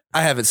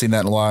 I haven't seen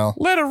that in a while.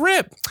 Let her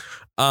rip.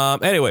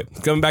 Anyway,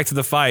 going back to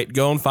the fight,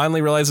 Gon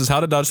finally realizes how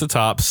to dodge the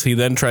tops. He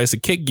then tries to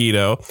kick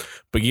Guido,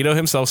 but Guido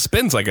himself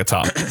spins like a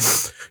top.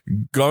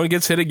 Gon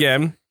gets hit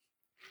again,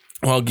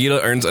 while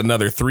Guido earns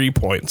another 3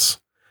 points.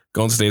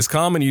 Gon stays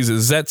calm and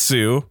uses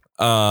Zetsu.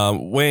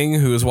 Wing,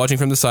 who is watching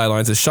from the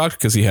sidelines, is shocked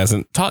because he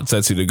hasn't taught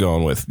Zetsu to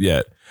Gon with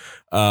yet.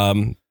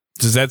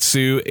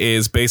 Zetsu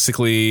is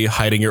basically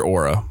hiding your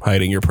aura,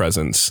 hiding your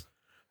presence.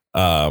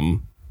 Yeah.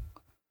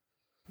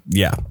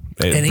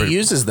 And he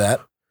uses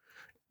that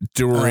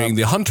during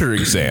the hunter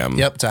exam.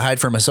 Yep, to hide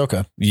from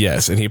Ahsoka.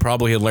 Yes, and he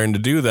probably had learned to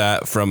do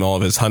that from all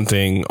of his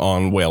hunting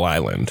on Whale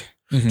Island.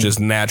 Mm-hmm. Just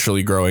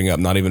naturally growing up,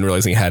 not even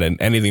realizing it had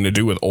anything to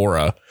do with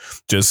aura,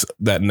 just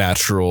that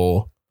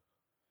natural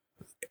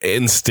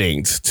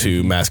instinct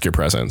to mask your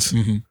presence.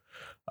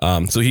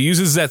 Mm-hmm. So he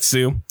uses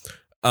Zetsu.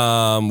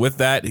 With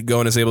that,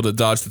 Gon is able to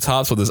dodge the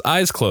tops with his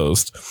eyes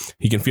closed.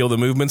 He can feel the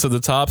movements of the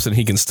tops and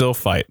he can still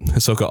fight.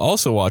 Ahsoka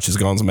also watches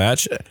Gon's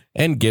match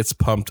and gets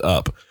pumped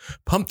up.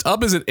 Pumped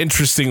up is an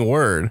interesting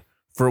word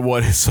for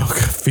what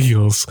Ahsoka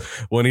feels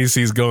when he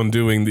sees Gon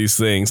doing these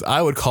things.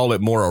 I would call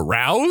it more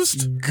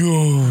aroused.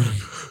 Gon.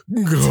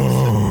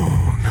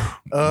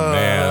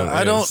 Man,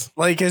 I don't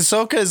like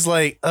Ahsoka's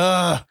like,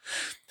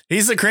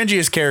 he's the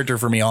cringiest character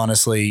for me,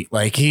 honestly.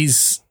 Like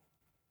he's,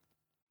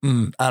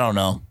 I don't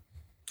know.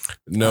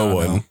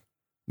 No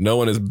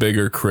one is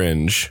bigger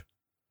cringe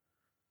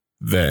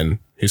than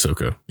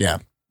Hisoka. Yeah.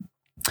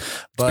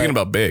 Speaking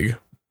about big,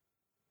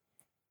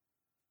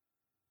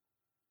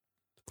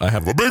 I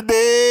have a big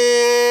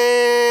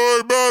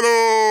boy battle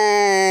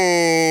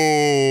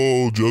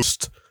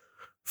just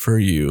for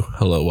you.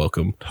 Hello,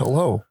 welcome.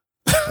 Hello.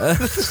 I'm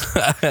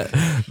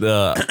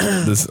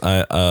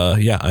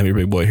your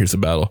big boy. Here's the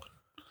battle.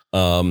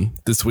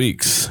 This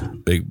week's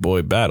big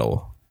boy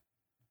battle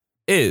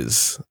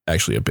is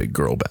actually a big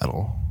girl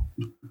battle.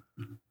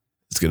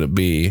 It's going to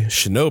be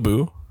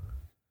Shinobu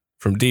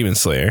from Demon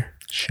Slayer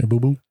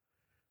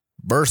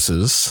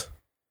versus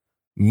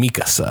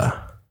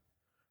Mikasa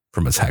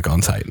from Attack on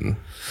Titan.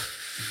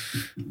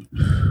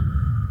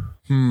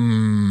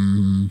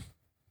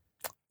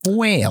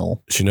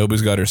 Well,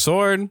 Shinobu's got her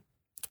sword.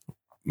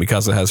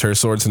 Mikasa has her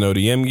swords and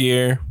ODM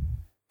gear.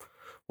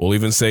 We'll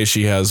even say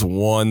she has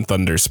one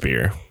thunder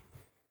spear.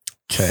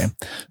 Okay.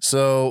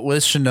 So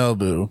with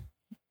Shinobu,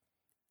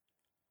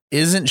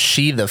 isn't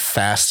she the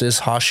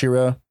fastest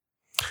Hashira?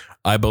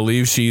 I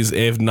believe she's,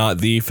 if not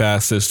the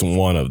fastest,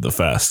 one of the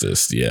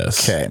fastest.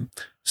 Yes. Okay.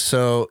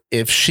 So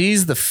if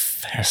she's the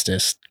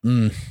fastest,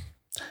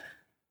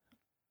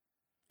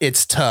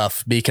 it's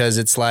tough because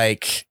it's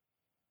like,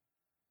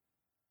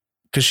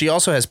 because she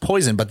also has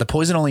poison, but the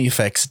poison only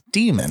affects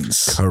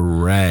demons.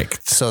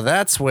 Correct. So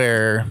that's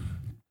where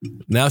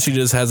now she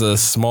just has a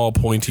small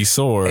pointy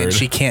sword. And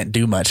she can't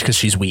do much because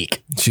she's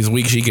weak. She's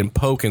weak. She can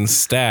poke and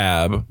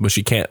stab, but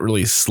she can't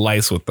really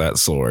slice with that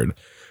sword.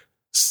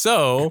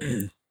 So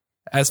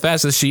as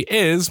fast as she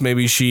is,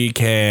 maybe she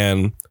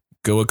can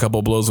go a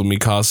couple blows with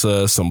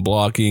Mikasa, some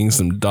blocking,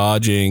 some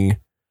dodging.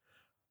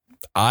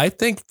 I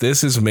think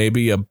this is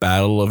maybe a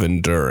battle of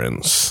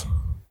endurance.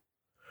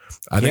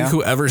 I think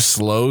whoever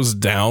slows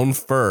down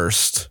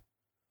first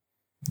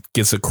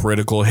gets a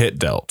critical hit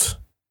dealt.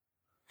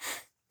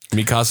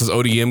 Mikasa's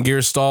ODM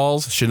gear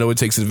stalls. Shinobu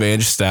takes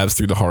advantage, stabs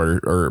through the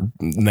heart or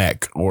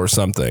neck or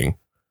something.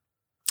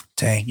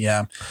 Dang,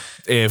 yeah.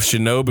 If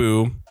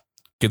Shinobu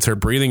gets her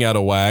breathing out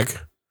of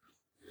whack,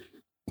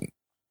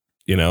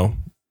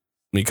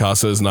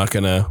 Mikasa is not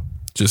going to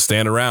just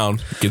stand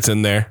around. Gets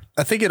in there.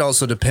 I think it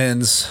also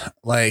depends.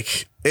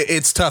 Like,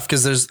 it's tough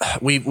because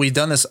we've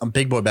done this on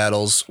big boy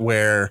battles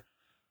where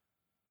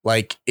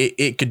like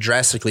it could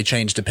drastically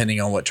change depending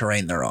on what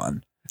terrain they're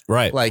on.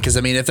 Right. Like, because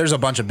I mean, if there's a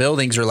bunch of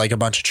buildings or like a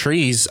bunch of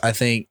trees, I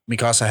think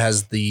Mikasa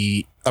has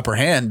the upper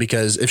hand,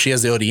 because if she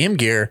has the ODM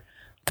gear,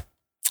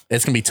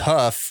 it's going to be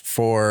tough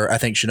for, I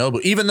think, Shinobu.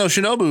 Even though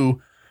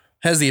Shinobu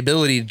has the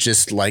ability to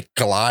just like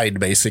glide,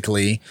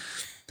 basically.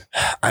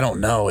 I don't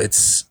know.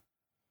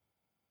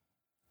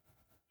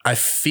 I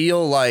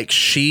feel like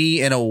she,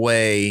 in a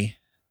way,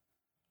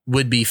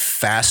 would be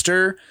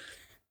faster.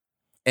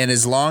 And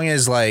as long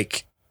as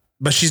like,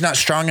 but she's not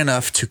strong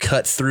enough to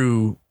cut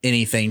through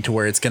anything to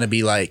where it's going to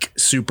be like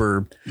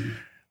super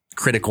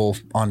critical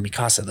on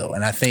Mikasa, though.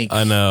 And I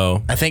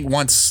think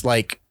once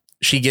like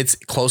she gets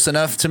close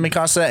enough to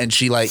Mikasa and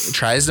she like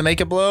tries to make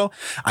a blow,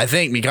 I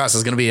think Mikasa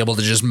is going to be able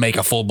to just make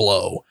a full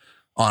blow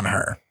on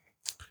her.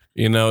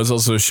 You know, it's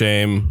also a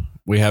shame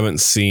we haven't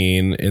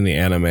seen in the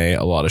anime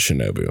a lot of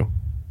Shinobu.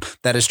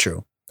 That is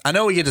true. I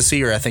know we get to see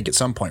her, I think, at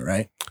some point,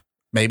 right?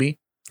 Maybe.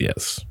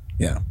 Yes.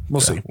 Yeah, we'll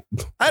see.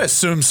 I'd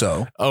assume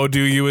so. Oh, do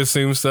you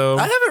assume so?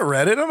 I haven't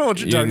read it. I don't know what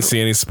you're You talking didn't see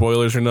any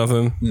spoilers or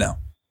nothing? No,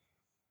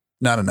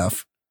 not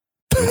enough.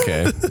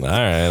 Okay. All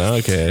right.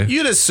 Okay.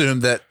 You'd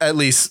assume that at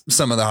least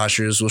some of the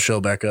Hashirus will show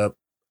back up.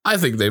 I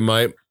think they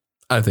might.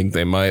 Oh,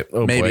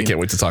 Maybe. boy. I can't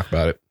wait to talk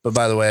about it. But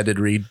by the way, I did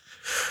read.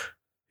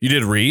 You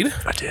did read?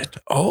 I did.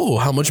 Oh,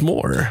 how much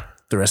more?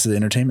 The rest of the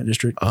Entertainment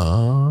District.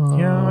 Oh.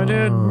 Yeah, I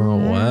did.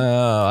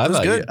 Wow.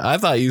 I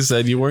thought you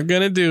said you weren't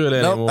going to do it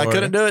anymore. Nope, I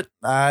couldn't do it.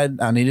 I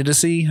needed to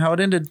see how it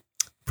ended.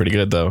 Pretty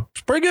good, though.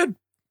 It's pretty good.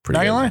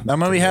 Not gonna lie. I'm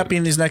going to be happy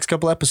in these next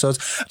couple episodes.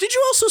 Did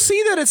you also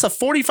see that it's a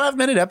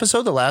 45-minute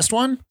episode, the last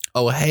one?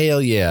 Oh,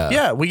 hell yeah.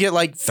 Yeah, we get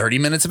like 30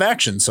 minutes of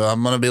action. So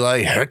I'm going to be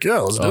like, heck yeah,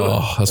 let's do it.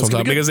 That's what I'm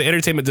talking, because the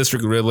Entertainment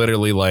District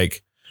literally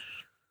like,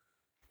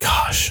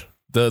 gosh,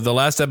 the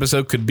last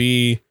episode could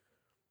be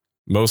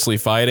mostly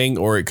fighting,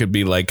 or it could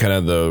be like kind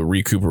of the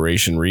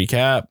recuperation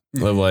recap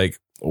of like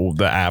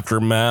the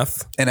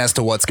aftermath. And as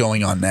to what's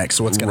going on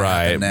next, what's going to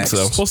happen next.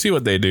 So we'll see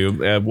what they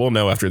do. We'll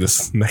know after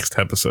this next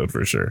episode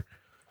for sure.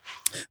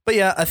 But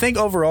yeah, I think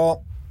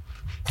overall,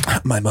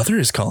 my mother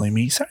is calling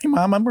me. Sorry,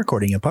 Mom, I'm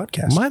recording a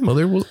podcast. My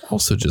mother was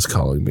also just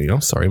calling me.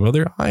 I'm sorry,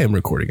 Mother. I am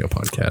recording a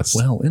podcast.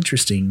 Well,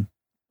 interesting.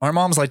 Our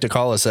moms like to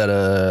call us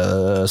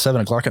at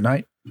 7 o'clock at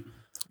night.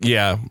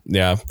 Yeah.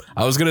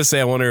 I was going to say,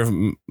 I wonder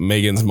if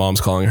Megan's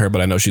mom's calling her, but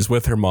I know she's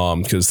with her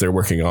mom because they're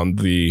working on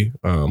the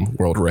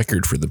world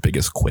record for the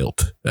biggest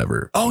quilt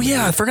ever. Oh,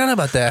 yeah. I forgot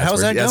about that.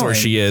 How's that going? That's where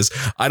she is.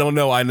 I don't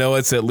know. I know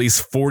it's at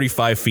least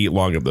 45 feet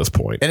long at this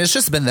point. And it's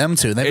just been them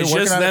two. They've been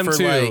working on it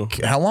for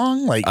like, how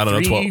long? Like I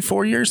don't know,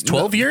 4 years?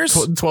 12 years?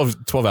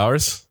 12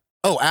 hours.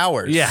 Oh,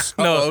 hours. Yeah.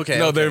 No, okay.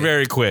 No, they're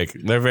very quick.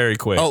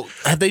 Oh,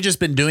 have they just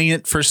been doing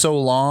it for so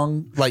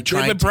long? Like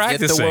trying to get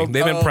the world?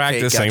 They've been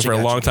practicing for a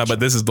long time, but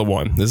this is the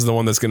one. This is the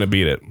one that's going to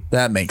beat it.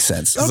 That makes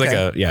sense. It's like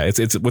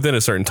it's within a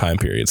certain time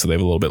period, so they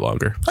have a little bit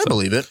longer. I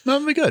believe it.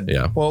 That'll be good.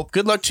 Yeah. Well,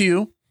 good luck to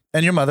you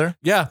and your mother.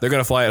 Yeah, they're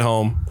going to fly it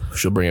home.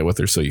 She'll bring it with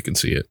her so you can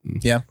see it.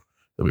 Yeah.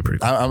 It'll be pretty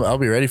cool. I'll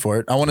be ready for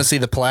it. I want to see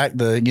the plaque,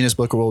 the Guinness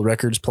Book of World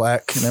Records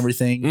plaque and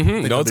everything.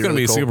 Mm-hmm. No, it's going to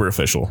be super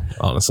official,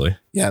 honestly.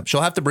 Yeah. She'll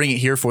have to bring it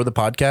here for the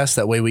podcast.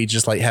 That way we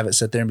just like have it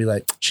sit there and be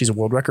like, she's a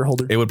world record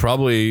holder. It would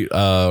probably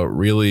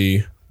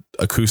really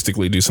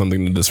acoustically do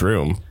something to this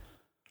room.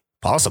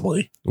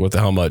 Possibly. With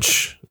how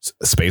much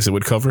space it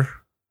would cover.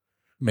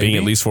 Maybe. Being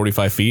at least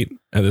 45 feet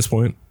at this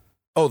point.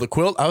 Oh, the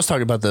quilt? I was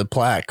talking about the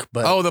plaque.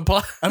 But the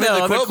plaque. I mean,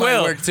 the quilt might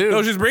work too.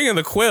 No, she's bringing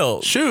the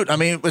quilt. Shoot. I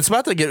mean, it's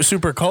about to get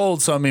super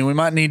cold. So, I mean, we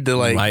might need to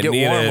like get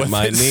warm with it.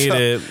 Might need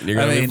it. You're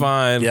going to be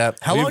fine. Yeah.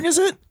 How long is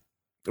it?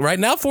 Right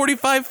now,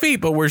 45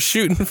 feet, but we're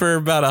shooting for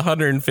about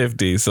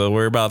 150. So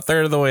we're about a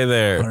third of the way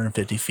there.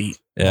 150 feet.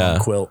 Yeah.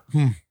 Quilt.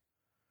 I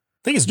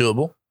think it's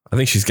doable. I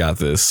think she's got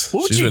this.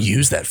 What would you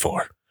use that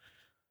for?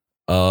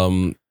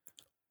 A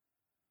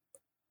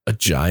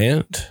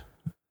giant.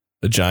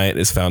 A giant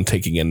is found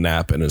taking a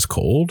nap and is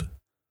cold.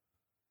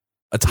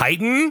 A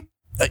Titan?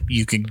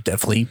 You can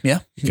definitely,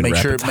 make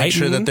sure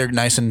that they're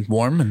nice and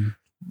warm and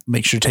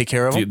make sure to take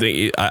care of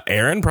them.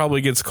 Aaron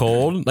probably gets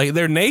cold. Like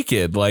they're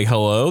naked. Like,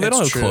 hello, they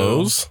don't have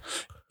clothes.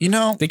 You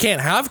know, they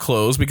can't have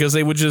clothes because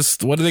they would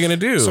just. What are they going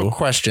to do? So,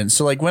 question.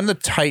 So, like, when the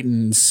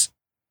Titans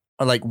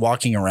are like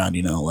walking around,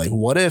 you know, like,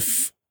 what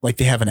if like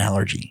they have an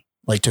allergy,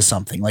 like to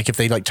something, like if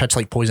they like touch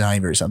like poison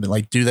ivy or something,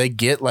 like, do they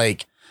get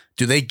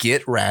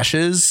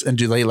rashes and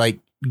do they like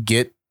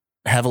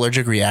have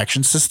allergic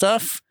reactions to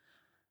stuff?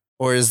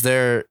 Or is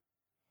there?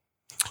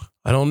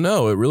 I don't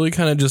know. It really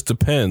kind of just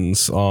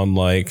depends on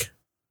like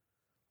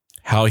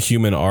how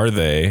human are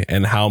they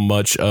and how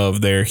much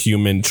of their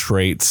human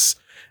traits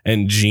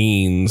and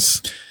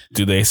genes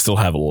do they still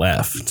have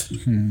left?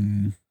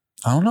 I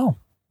don't know.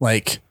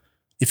 Like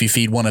if you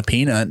feed one a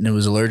peanut and it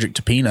was allergic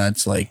to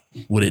peanuts, like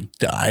would it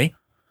die?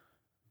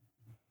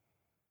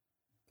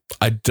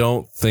 I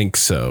don't think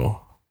so.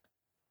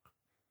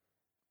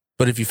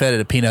 But if you fed it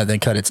a peanut, then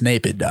cut its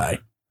nape, it'd die.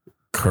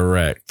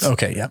 Correct.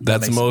 Okay, yeah.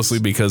 That's mostly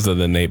sense. Because of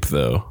the nape,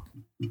 though.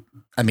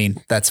 I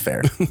mean, that's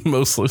fair.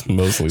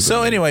 mostly.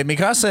 So anyway,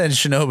 Mikasa and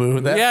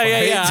Shinobu.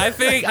 Yeah. I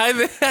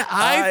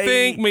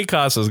think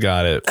Mikasa's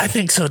got it. I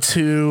think so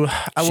too.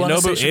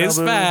 Shinobu is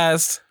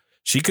fast.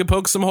 She could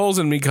poke some holes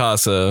in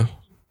Mikasa.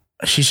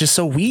 She's just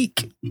so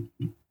weak.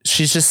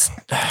 She's just...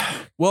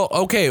 Well,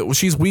 okay. Well,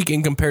 she's weak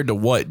in compared to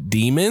what?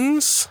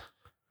 Demons?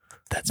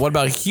 What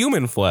about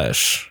human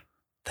flesh?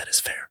 That is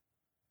fair.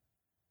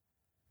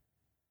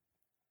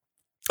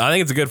 I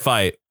think it's a good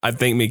fight. I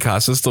think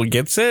Mikasa still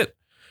gets it,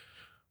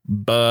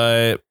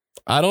 but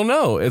I don't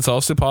know. It's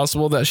also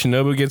possible that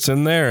Shinobu gets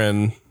in there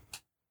and...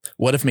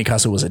 What if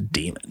Mikasa was a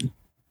demon?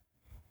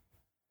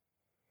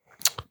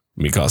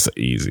 Mikasa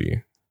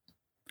easy.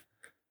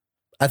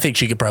 I think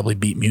she could probably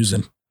beat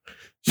Muzan.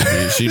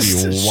 She'd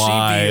be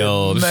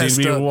wild. She'd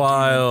be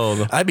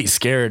wild. I'd be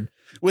scared.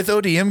 With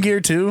ODM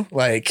gear too.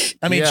 Like,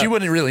 I mean, she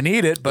wouldn't really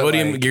need it, but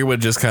ODM gear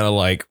would just kind of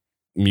like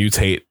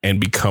mutate and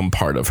become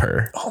part of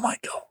her. Oh my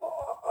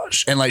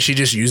gosh. And like she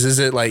just uses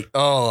it like,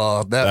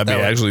 that'd be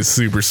actually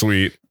super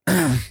sweet.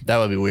 That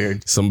would be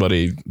weird.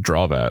 Somebody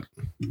draw that.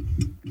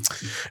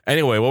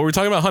 Anyway, well, we're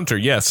talking about Hunter.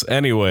 Yes.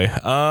 Anyway,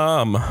 where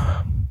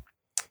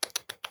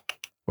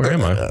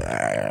am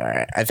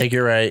I? I think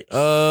you're right.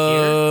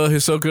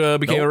 Hisoka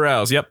became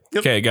aroused. Yep.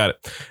 Okay, got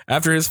it.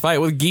 After his fight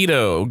with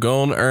Geto,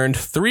 Gon earned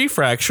 3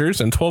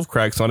 fractures and 12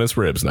 cracks on his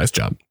ribs. Nice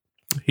job.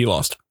 He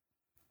lost.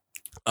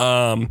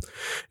 It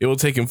will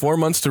take him 4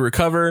 months to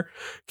recover.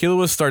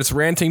 Killua starts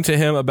ranting to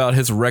him about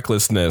his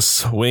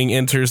recklessness. Wing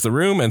enters the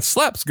room and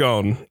slaps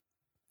Gon.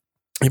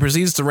 He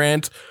proceeds to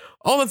rant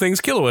all the things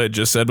Killua had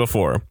just said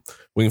before.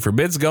 Wing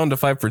forbids Gon to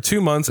fight for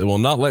 2 months and will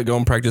not let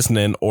Gon practice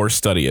Nin or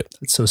study it.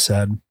 It's so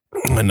sad.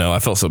 I know. I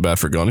felt so bad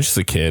for Gon. He's just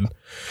a kid.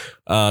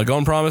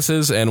 Gon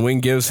promises, and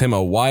Wing gives him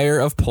a wire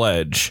of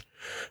pledge.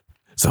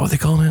 Is that what they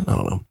call it? I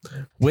don't know.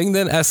 Wing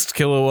then asks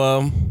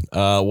Killua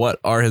what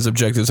are his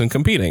objectives in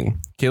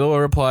competing. Killua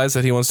replies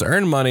that he wants to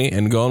earn money,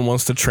 and Gon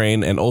wants to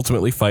train and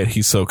ultimately fight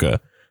Hisoka,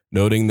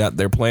 noting that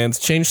their plans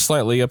change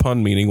slightly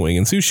upon meeting Wing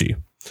and Sushi.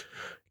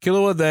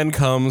 Killua then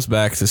comes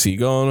back to see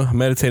Gon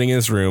meditating in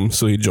his room,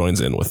 so he joins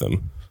in with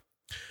him.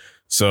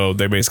 So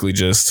they basically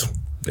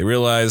they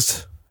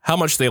realized how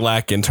much they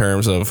lack in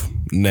terms of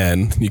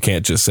Nen. You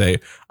can't just say,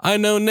 I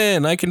know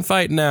Nen, I can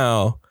fight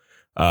now.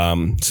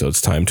 So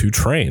it's time to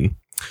train.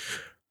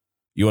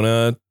 You want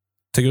to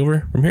take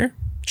over from here?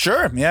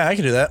 Sure. Yeah, I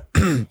can do that.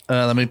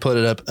 Let me put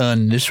it up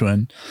on this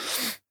one.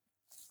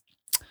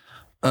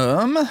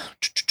 Meanwhile,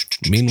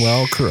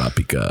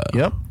 Kurapika.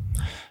 Yep.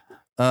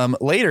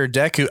 Later,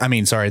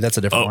 Deku. Sorry, that's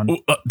a different one.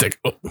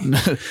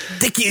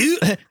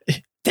 Deku.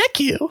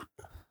 Deku.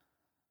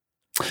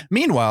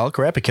 Meanwhile,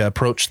 Kurapika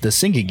approached the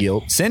Senji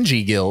Guild.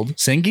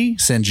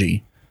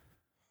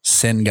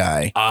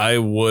 I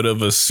would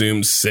have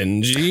assumed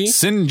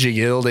Senji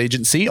Guild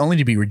agency, only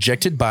to be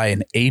rejected by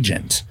an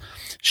agent.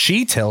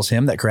 She tells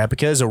him that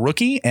Kurapika is a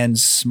rookie and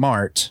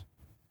smart,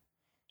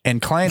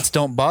 and clients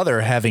don't bother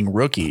having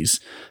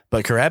rookies,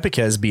 but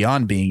Kurapika is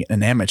beyond being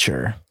an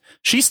amateur.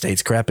 She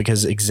states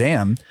Kurapika's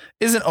exam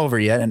isn't over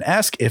yet and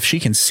asks if she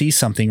can see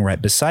something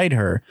right beside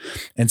her.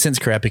 And since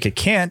Kurapika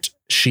can't,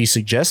 she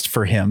suggests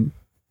for him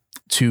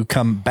to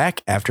come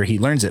back after he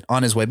learns it.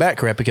 On his way back,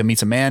 Kurapika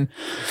meets a man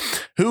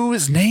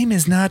whose name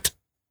is not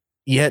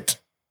yet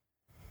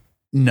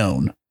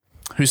known,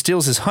 who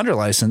steals his hunter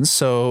license,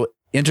 so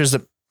enters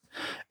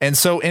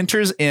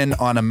in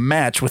on a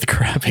match with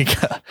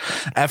Kurapika.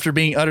 After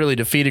being utterly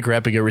defeated,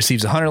 Kurapika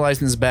receives a hunter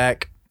license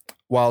back,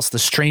 whilst the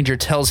stranger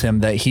tells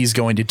him that he's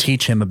going to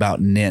teach him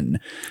about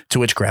Nin, to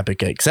which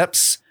Kurapika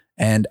accepts.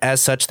 And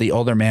as such, the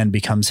older man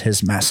becomes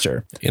his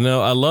master. You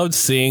know, I loved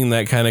seeing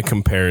that kind of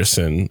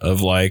comparison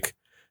of like,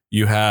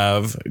 you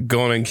have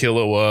Gon and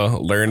Killua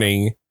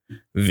learning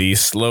the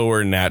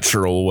slower,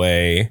 natural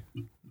way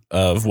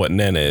of what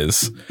Nen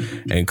is.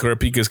 And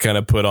Kurapika's kind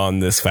of put on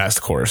this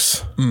fast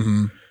course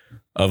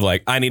of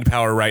like, I need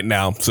power right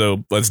now,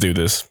 so let's do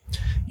this.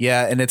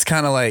 Yeah, and it's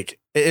kind of like,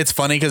 it's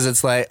funny because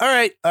it's like, all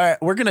right,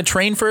 we're going to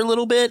train for a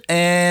little bit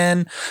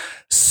and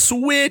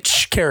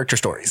switch character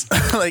stories.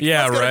 Like,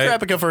 yeah, let's go right.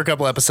 to Kurapika for a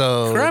couple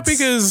episodes.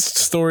 Kurapika's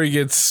story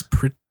gets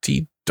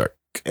pretty dark.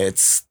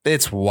 It's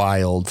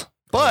wild.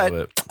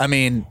 But,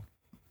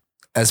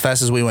 as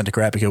fast as we went to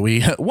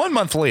Kurapika, 1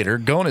 month later,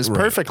 Gon is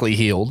perfectly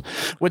healed,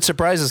 which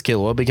surprises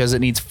Killua because it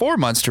needs 4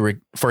 months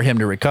for him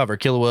to recover.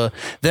 Killua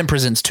then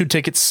presents 2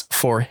 tickets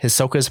for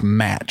Hisoka's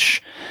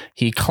match.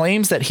 He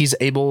claims that he's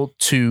able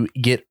to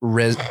get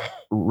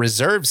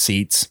reserve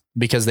seats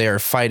because they are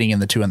fighting in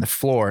the 2 on the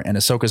floor, and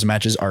Hisoka's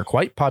matches are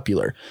quite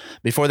popular.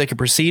 Before they can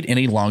proceed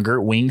any longer,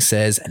 Wing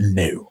says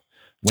no.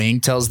 Wing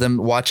tells them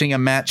watching a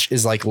match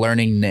is like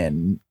learning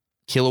Nin.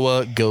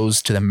 Killua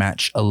goes to the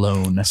match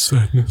alone.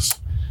 Sadness.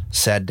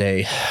 Sad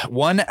day.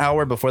 1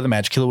 hour before the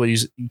match,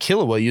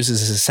 Killua uses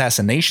his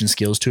assassination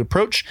skills to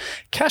approach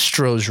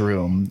Castro's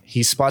room.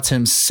 He spots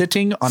him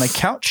sitting on a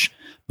couch,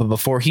 but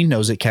before he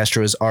knows it,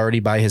 Castro is already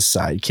by his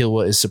side.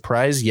 Killua is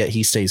surprised, yet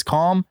he stays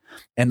calm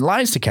and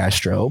lies to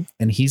Castro,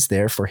 and he's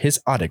there for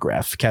his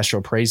autograph. Castro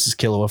praises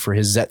Killua for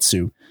his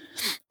Zetsu,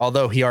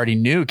 although he already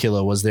knew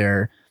Killua was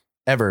there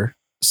ever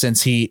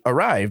since he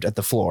arrived at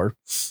the floor.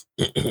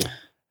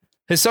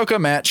 Hisoka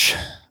match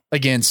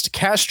against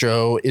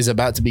Castro is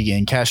about to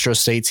begin. Castro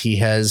states he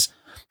has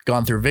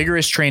gone through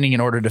vigorous training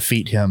in order to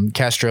defeat him.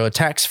 Castro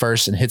attacks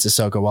first and hits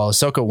Ahsoka while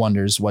Ahsoka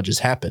wonders what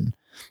just happened.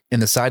 In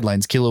the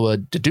sidelines,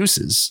 Killua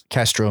deduces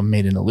Castro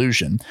made an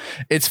illusion.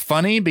 It's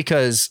funny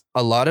because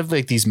a lot of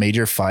like these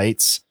major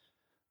fights,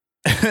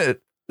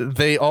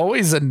 they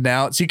always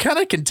announce, you kind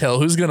of can tell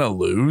who's going to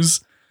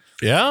lose.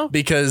 Yeah.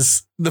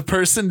 Because the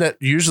person that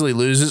usually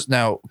loses,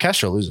 now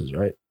Castro loses,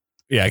 right?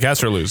 Yeah,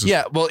 Castro loses.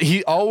 Yeah, well,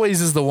 he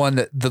always is the one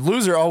that the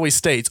loser always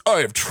states, I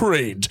have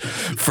trained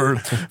for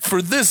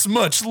this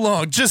much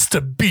long just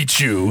to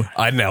beat you.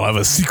 I now have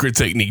a secret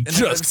technique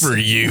just for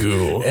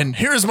you. And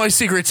here's my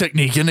secret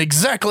technique and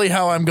exactly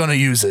how I'm going to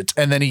use it.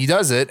 And then he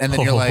does it. And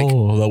then you're like,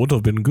 oh, that would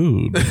have been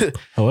good.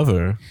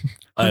 However,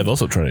 I have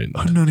also trained.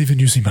 I'm not even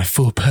using my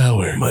full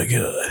power. Oh my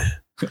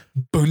God.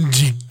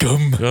 Bungee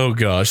gum. Oh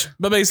gosh.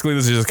 But basically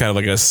this is just kind of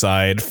like a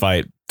side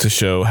fight to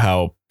show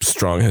how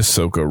strong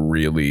Ahsoka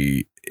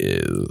really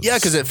is. Yeah,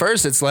 because at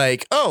first it's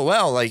like, oh,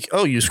 well, like,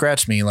 oh, you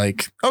scratched me.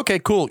 Like, okay,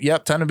 cool.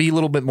 Yep. Time to be a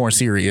little bit more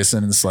serious.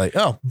 And it's like,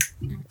 oh,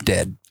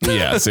 dead.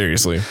 Yeah,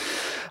 seriously.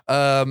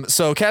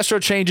 So Castro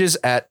charges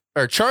at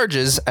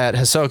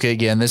Ahsoka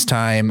again. This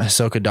time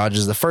Ahsoka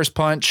dodges the first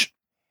punch.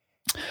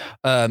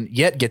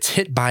 Yet gets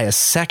hit by a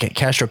second.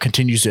 Castro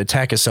continues to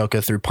attack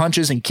Ahsoka through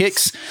punches and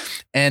kicks,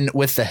 and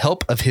with the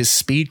help of his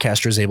speed,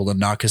 Castro is able to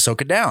knock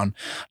Ahsoka down.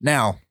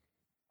 Now,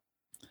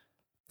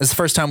 it's the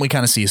first time we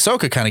kind of see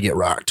Ahsoka kind of get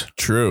rocked.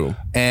 True.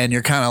 And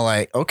you're kind of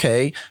like,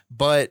 okay,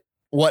 but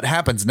what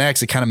happens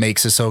next? It kind of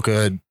makes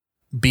Ahsoka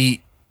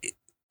be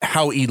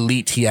how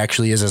elite he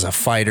actually is as a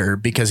fighter,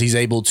 because he's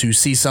able to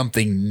see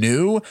something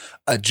new,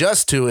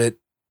 adjust to it,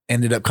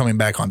 ended up coming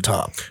back on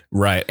top.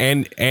 Right.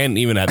 And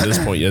even at this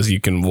point, as you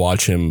can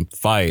watch him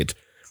fight,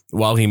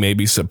 while he may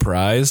be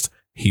surprised,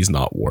 he's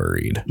not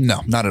worried.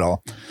 No, not at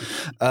all.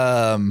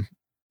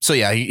 So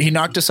yeah, he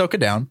knocked Ahsoka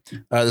down.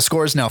 The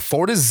score is now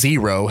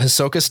 4-0.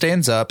 Ahsoka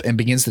stands up and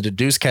begins to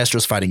deduce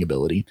Castro's fighting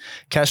ability.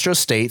 Castro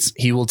states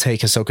he will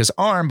take Ahsoka's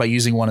arm by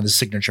using one of his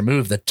signature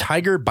move, the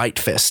Tiger Bite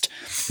Fist.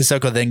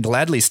 Ahsoka then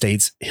gladly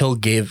states he'll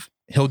give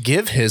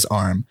his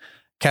arm.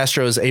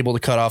 Castro is able to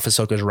cut off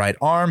Ahsoka's right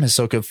arm.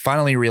 Ahsoka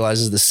finally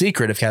realizes the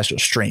secret of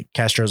Castro's strength.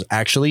 Castro's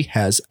actually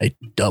has a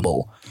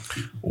double.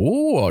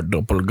 Ooh, a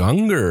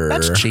doppelganger.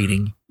 That's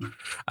cheating.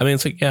 I mean,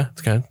 it's like, yeah,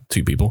 it's kind of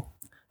two people.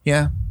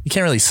 Yeah, you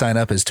can't really sign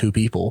up as two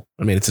people.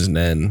 I mean, it's his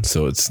nen,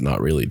 so it's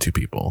not really two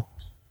people.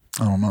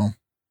 I don't know.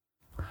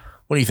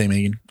 What do you think,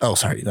 Megan? Oh,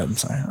 sorry. I'm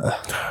sorry.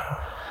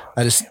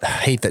 I just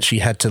hate that she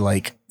had to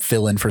like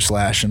fill in for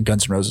Slash and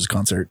Guns N' Roses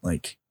concert.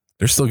 Like,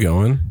 they're still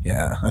going.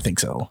 Yeah, I think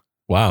so.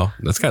 Wow,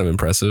 that's kind of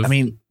impressive. I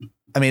mean,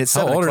 it's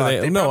 7 o'clock.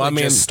 They no, I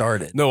mean, just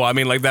started. No, I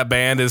mean, like that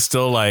band is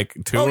still like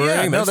touring. Oh,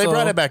 yeah. No, they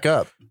brought it back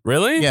up.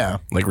 Really? Yeah.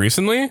 Like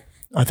recently?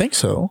 I think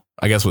so.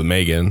 I guess with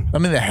Megan. I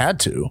mean, they had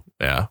to.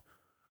 Yeah.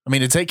 I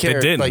mean, to take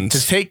care, like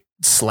to take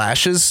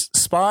Slash's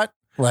spot.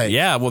 Like,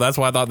 yeah. Well, that's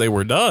why I thought they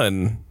were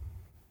done.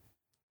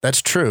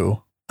 That's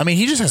true. I mean,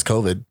 he just has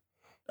COVID,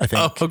 I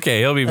think. Oh, okay.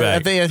 He'll be back.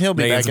 I think he'll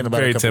be back in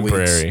about a couple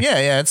weeks.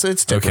 Yeah.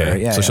 It's temporary.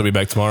 Okay. Yeah, so she'll be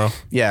back tomorrow?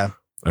 Yeah.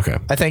 Okay.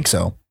 I think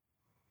so.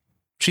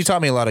 She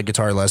taught me a lot of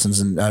guitar lessons,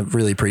 and I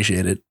really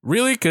appreciate it.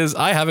 Really? Because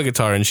I have a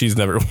guitar, and she's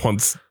never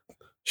once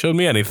showed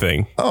me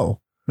anything. Oh,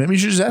 maybe you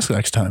should just ask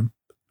next time.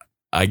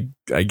 I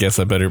guess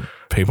I better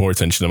pay more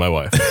attention to my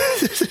wife.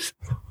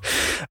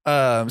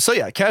 So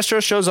yeah,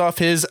 Castro shows off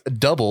his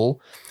doppelganger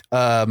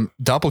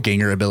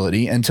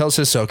ability and tells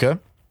Ahsoka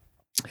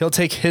he'll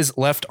take his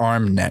left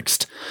arm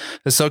next.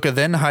 Ahsoka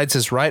then hides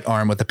his right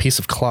arm with a piece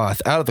of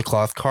cloth. Out of the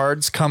cloth,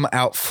 cards come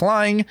out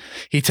flying.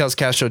 He tells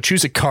Castro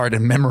choose a card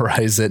and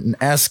memorize it, and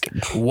ask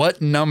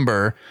what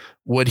number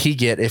would he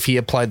get if he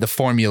applied the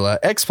formula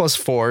x plus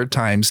 4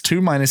 times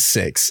 2 minus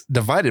 6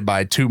 divided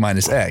by 2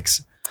 minus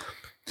x.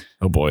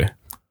 Oh boy.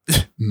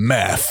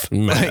 Math.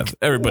 Like,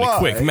 everybody why?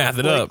 Quick, math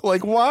it up.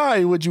 Like,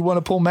 why would you want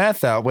to pull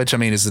math out? Which, I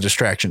mean, is a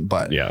distraction,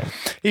 but yeah.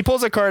 He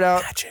pulls a card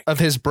out of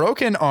his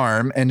broken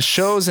arm and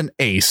shows an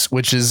ace,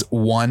 which is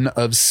 1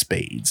 of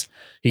spades.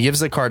 He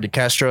gives the card to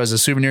Castro as a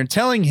souvenir,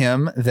 telling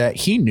him that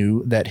he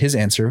knew that his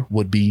answer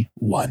would be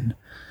 1.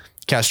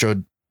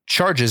 Castro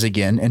charges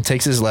again and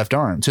takes his left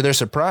arm. To their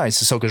surprise,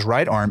 Ahsoka's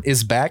right arm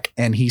is back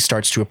and he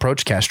starts to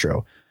approach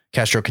Castro.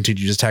 Castro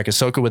continues to attack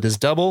Ahsoka with his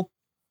double.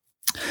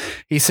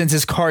 He sends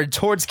his card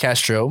towards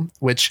Castro,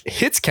 which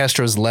hits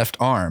Castro's left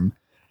arm.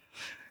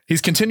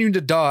 He's continuing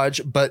to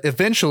dodge, but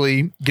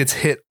eventually gets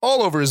hit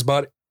all over his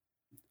body.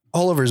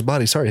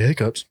 Sorry,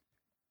 hiccups.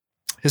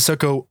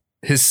 Ahsoka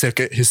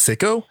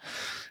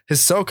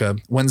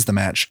wins the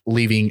match,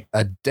 leaving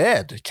a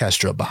dead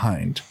Castro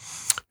behind.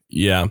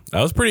 Yeah,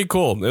 that was pretty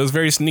cool. It was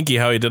very sneaky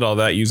how he did all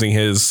that using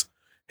his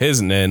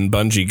nen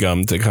bungee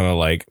gum to kind of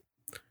like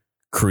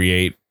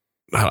create.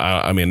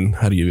 I mean,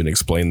 how do you even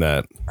explain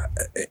that?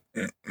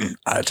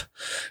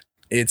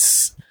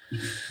 It's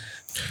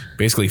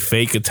basically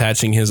fake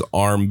attaching his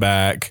arm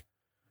back.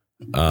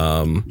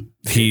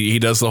 He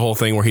does the whole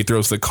thing where he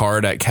throws the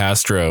card at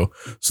Castro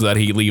so that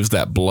he leaves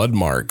that blood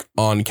mark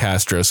on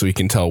Castro so he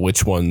can tell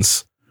which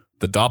one's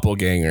the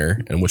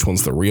doppelganger and which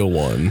one's the real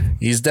one.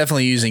 He's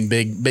definitely using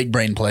big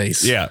brain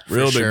plays. Yeah,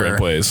 real big brain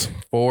plays.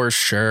 For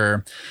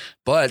sure.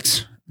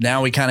 But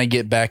now we kind of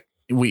get back,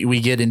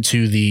 we get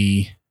into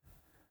the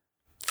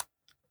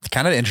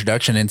kind of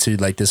introduction into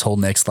like this whole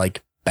next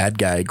like bad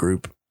guy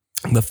group.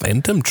 The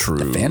Phantom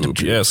Troop.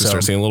 Yes, we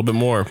start seeing a little bit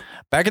more.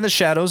 Back in the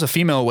shadows, a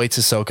female awaits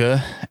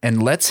Ahsoka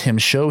and lets him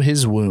show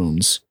his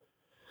wounds.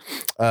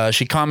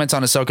 She comments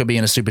on Ahsoka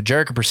being a stupid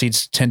jerk and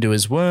proceeds to tend to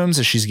his wounds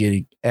as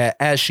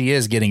she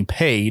is getting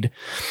paid.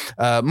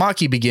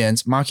 Machi,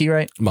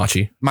 right?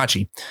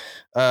 Machi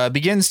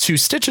begins to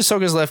stitch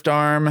Ahsoka's left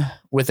arm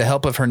with the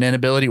help of her Nin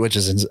ability, which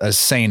is an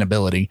insane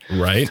ability.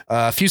 Right.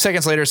 A few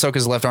seconds later,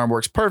 Ahsoka's left arm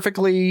works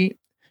perfectly.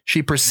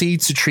 She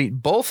proceeds to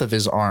treat both of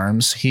his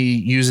arms. He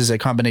uses a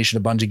combination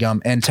of bungee gum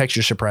and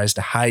texture surprise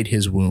to hide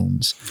his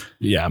wounds.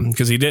 Yeah,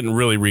 because he didn't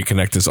really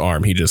reconnect his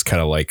arm. He just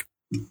kind of like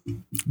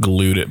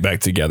glued it back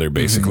together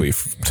basically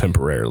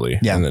temporarily.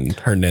 Yeah. And then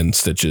her Nin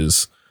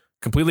stitches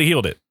completely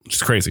healed it, which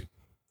is crazy.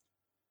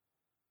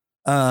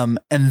 And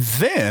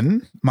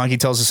then Maki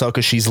tells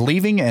Ahsoka she's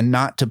leaving and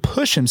not to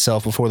push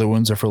himself before the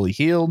wounds are fully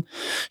healed.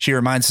 She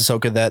reminds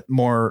Ahsoka that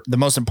the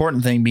most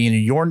important thing being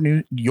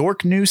in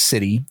York New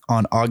City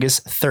on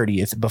August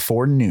 30th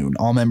before noon.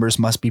 All members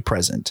must be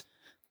present.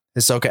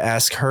 Ahsoka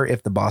asks her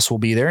if the boss will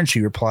be there, and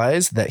she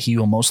replies that he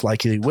will most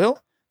likely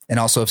will. And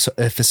also,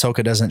 if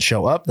Ahsoka doesn't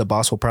show up, the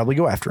boss will probably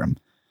go after him.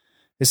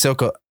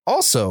 Ahsoka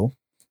also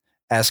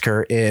asked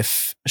her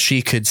if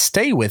she could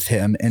stay with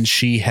him, and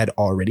she had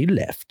already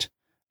left.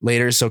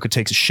 Later, Ahsoka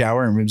takes a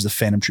shower and removes the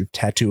Phantom Troop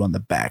tattoo on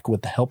the back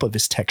with the help of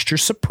his texture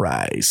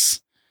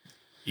surprise.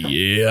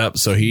 Yep.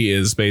 So he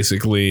is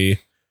basically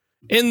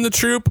in the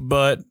troop,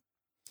 but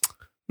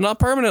not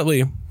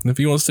permanently. If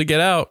he wants to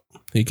get out,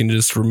 he can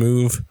just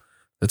remove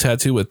the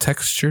tattoo with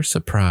texture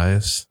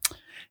surprise.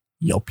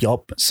 Yup.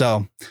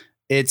 So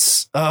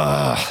it's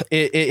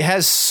it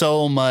has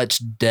so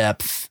much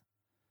depth.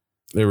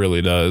 It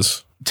really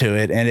does to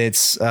it, and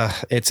it's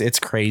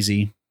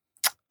crazy.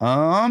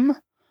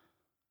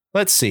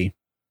 Let's see.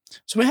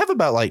 So we have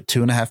about like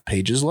 2.5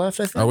 pages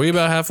left, I think. Are we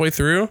about halfway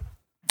through?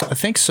 I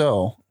think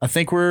so. I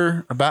think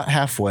we're about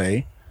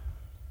halfway.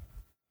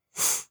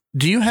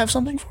 Do you have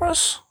something for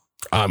us?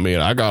 I mean,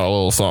 I got a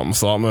little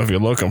something if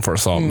you're looking for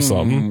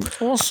something.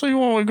 We'll see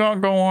what we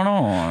got going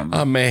on.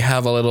 I may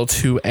have a little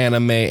too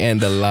anime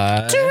and a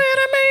lie.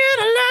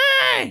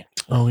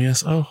 Oh,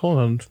 yes. Oh, hold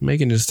on.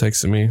 Megan just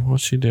texted me.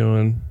 What's she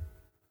doing?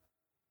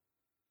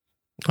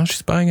 Oh,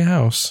 she's buying a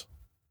house.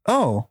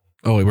 Oh,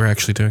 wait, we're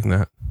actually doing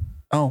that.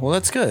 Oh, well,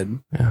 that's good.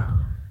 Yeah.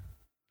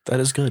 That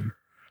is good.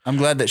 I'm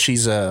glad that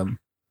she's now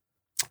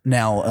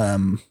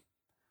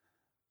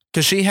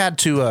because she had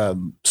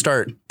to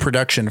start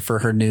production for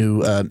her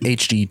new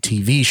HD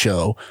TV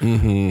show.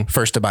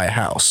 First to buy a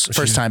house.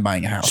 First time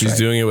buying a house. She's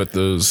doing it with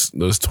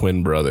those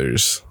twin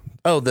brothers.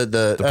 Oh,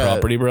 the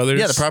Property Brothers?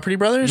 Yeah, the Property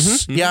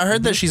Brothers. Yeah, I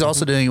heard that she's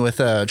also doing it with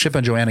Chip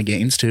and Joanna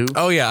Gaines, too.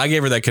 Oh, yeah. I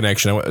gave her that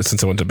connection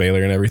since I went to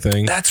Baylor and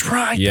everything. That's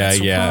right.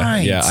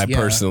 Yeah. I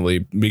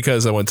personally,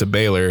 because I went to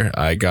Baylor,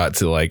 I got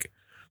to like,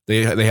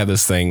 they have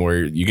this thing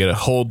where you get a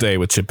whole day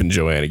with Chip and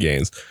Joanna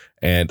Gaines.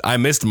 And I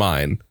missed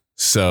mine.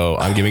 So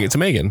I'm giving it to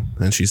Megan.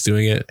 And she's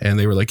doing it. And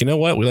they were like, you know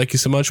what? We like you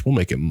so much. We'll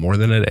make it more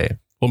than a day.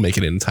 We'll make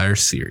it an entire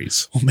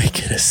series. We're going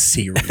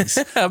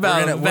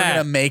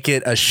to make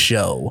it a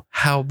show.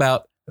 How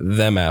about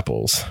them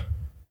apples?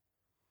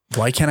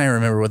 Why can't I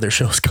remember what their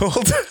show's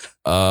called?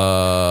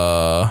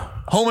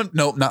 Not Home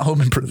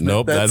Improvement.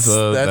 Nope,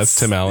 that's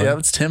Tim Allen. Yeah,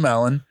 it's Tim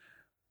Allen.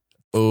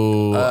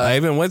 Oh, I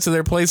even went to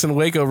their place in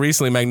Waco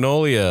recently,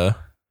 Magnolia.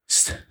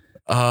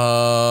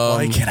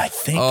 Why can't I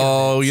think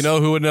of it? You know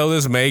who would know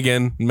this?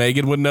 Megan.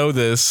 Megan would know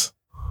this.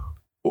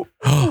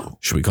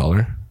 Should we call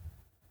her?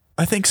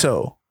 I think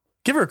so.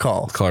 Give her a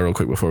call. Call her real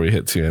quick before we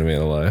hit 2 Anime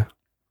and a Lie.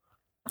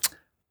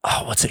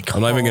 Oh, what's it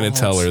called? I'm not even going to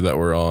tell her that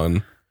we're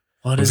on.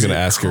 I was going to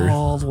ask her.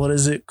 What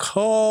is it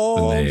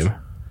called? The name.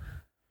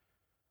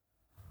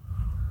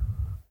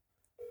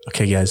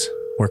 Okay, guys,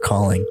 we're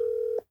calling.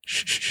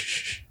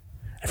 Shh.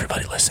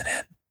 Everybody listen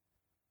in.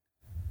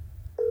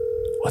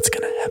 What's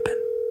going to happen?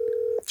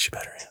 She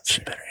better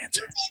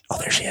answer. Oh,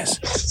 there she is.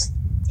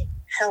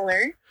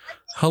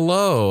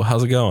 Hello.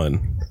 How's it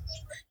going?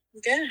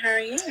 Good. How are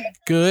you?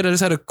 Good. I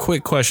just had a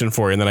quick question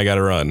for you, and then I got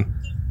to run.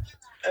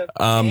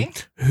 Okay.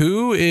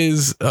 Who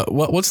is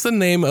what's the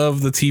name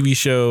of the TV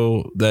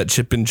show that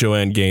Chip and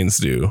Joanne Gaines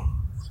do?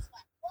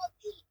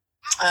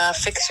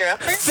 Fixer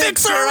Upper.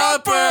 Fixer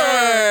Upper.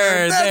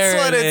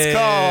 That's what it's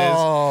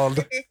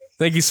called.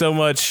 Thank you so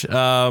much.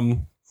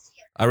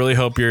 I really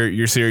hope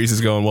your series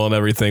is going well and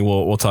everything.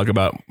 We'll talk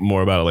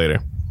more about it later.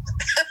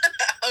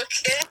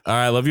 Okay. All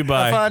right. Love you.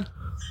 Bye. Have fun.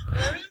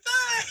 Love you. Bye.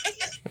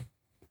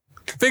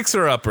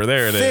 Fixer Upper.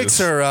 There it is.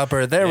 Fixer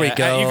Upper. There we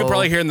go. You can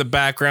probably hear in the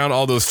background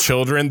all those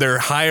children. They're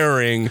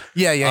hiring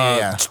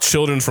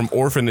children from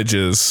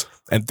orphanages,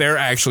 and they're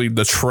actually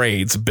the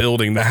trades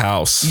building the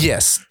house.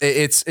 Yes,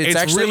 it's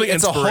actually really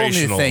it's a whole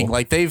new thing.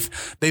 Like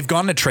they've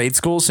gone to trade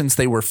school since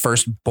they were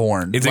first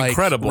born. It's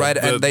incredible. Right,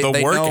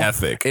 the work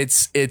ethic.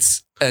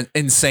 It's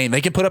insane.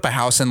 They can put up a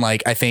house in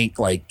like, I think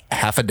like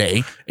half a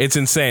day. It's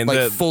insane.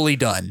 Like fully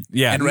done.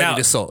 Yeah. And ready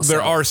to sell.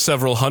 There are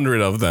several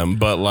hundred of them,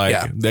 but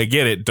like they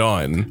get it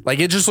done. Like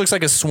it just looks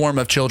like a swarm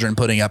of children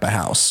putting up a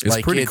house. It's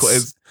like, pretty cool.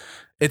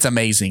 It's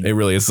amazing. It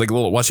really is. It's like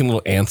watching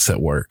little ants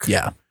at work.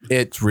 Yeah.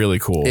 It's really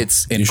cool.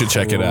 It's You should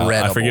check it out.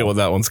 I forget what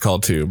that one's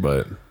called too,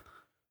 but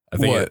I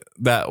think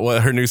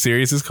what her new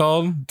series is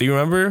called. Do you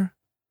remember?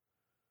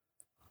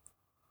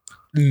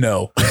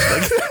 No.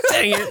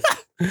 Dang it.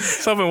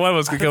 Something one of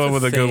us could come up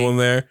with a good one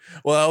there.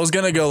 Well, I was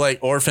gonna go like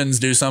orphans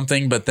do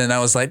something, but then I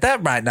was like,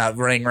 that might not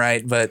ring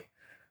right. But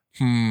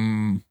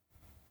The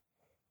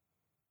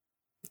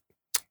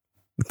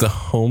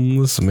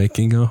homeless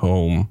making a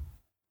home.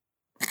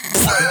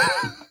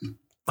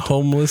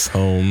 Homeless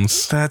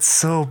homes. that's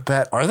so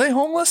bad. Are they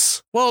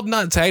homeless? Well,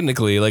 not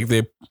technically. Like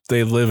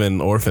they live in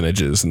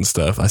orphanages and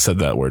stuff. I said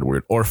that word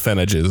weird.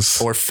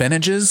 Orphanages.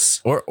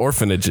 Orphanages? Or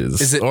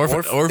orphanages. Is it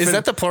is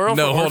that the plural?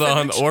 No, for hold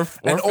on.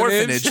 orphanage? An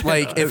orphanage.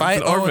 Like if I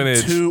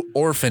own two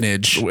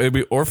orphanage, it'd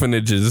be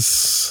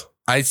orphanages.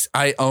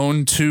 I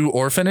own two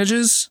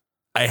orphanages.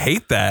 I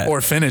hate that.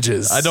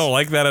 Orphanages. I don't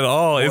like that at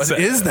all. What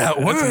is that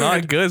word? It's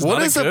not good. It's what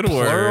not is a good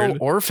plural word.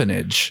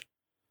 orphanage?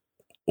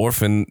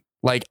 Orphan.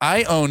 Like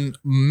I own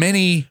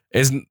many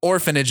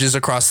orphanages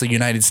across the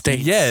United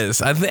States.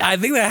 Yes, I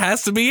think that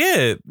has to be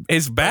it.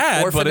 It's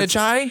bad, orphanage.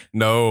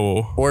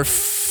 No.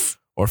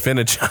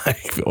 Orphanage.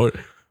 or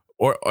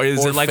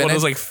is it like one of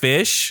those like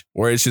fish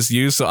where it's just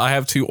used? So I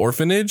have two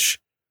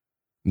orphanage.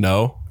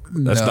 No,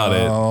 that's not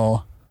it.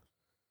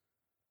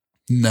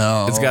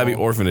 No, it's got to be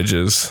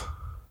orphanages.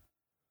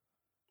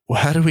 Well,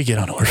 how did we get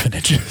on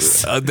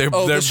orphanages? They're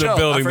building the show.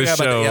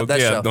 Show.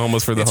 The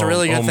homeless for the it's homeless. a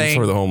really good homeless thing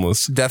for the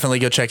homeless. Definitely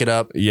go check it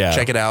up. Yeah,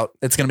 check it out.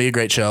 It's going to be a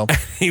great show.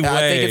 Anyway, I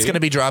think it's going to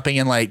be dropping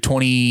in like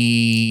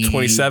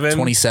 27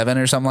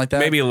 or something like that.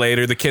 Maybe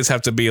later. The kids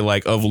have to be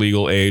like of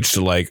legal age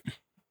to like,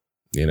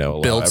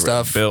 build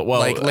stuff.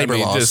 Like labor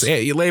laws. Just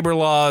labor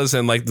laws,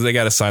 and like they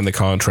got to sign the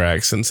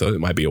contracts, and so it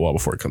might be a while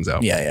before it comes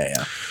out. Yeah.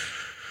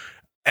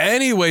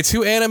 Anyway,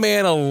 to anime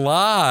and a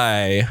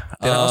lie.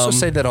 Did I also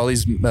say that all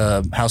these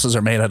houses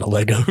are made out of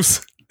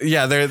Legos?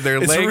 Yeah, they're It's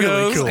Legos,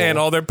 really cool. and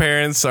all their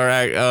parents are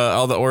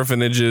all the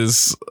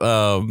orphanages,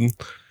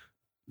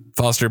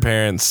 foster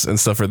parents and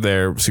stuff are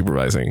there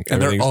supervising.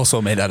 And they're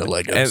also made out of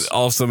Legos. And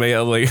also made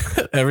out of like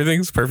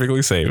everything's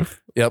perfectly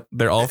safe. Yep,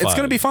 they're all fine. It's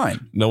going to be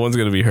fine. No one's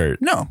going to be hurt.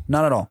 No,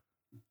 not at all.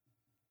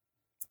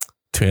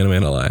 To anime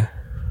and a lie.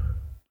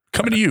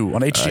 Coming to you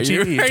on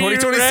HGTV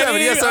 2027.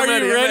 Yes, I'm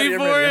ready.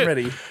 I'm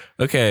ready.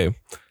 Okay.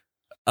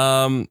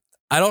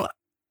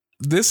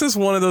 This is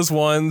one of those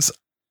ones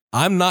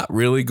I'm not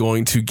really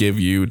going to give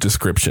you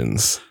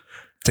descriptions.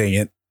 Dang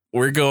it.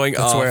 We're going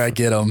That's where I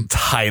get them.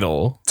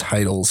 Titles.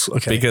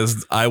 Okay.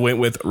 Because I went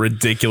with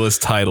ridiculous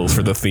titles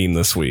for the theme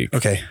this week.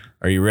 Okay.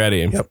 Are you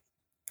ready? Yep.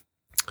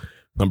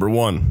 Number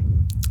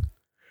 1.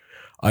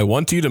 I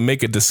want you to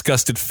make a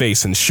disgusted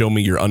face and show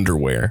me your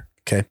underwear.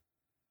 Okay.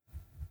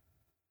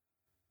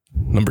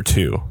 Number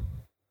 2.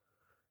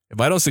 If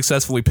I don't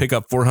successfully pick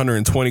up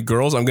 420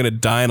 girls, I'm going to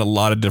die in a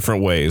lot of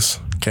different ways.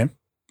 Okay.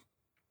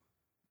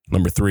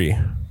 Number 3.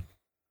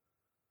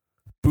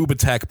 Boob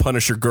attack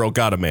Punisher girl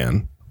got a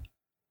man.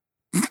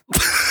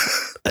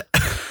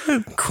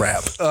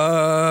 Crap.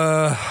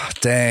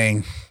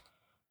 Dang.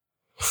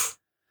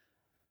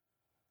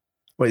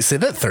 Wait, say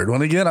that third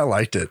one again. I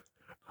liked it.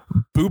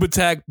 Boob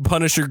attack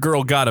Punisher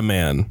girl got a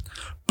man.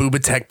 Boob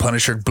attack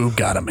Punisher boob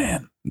got a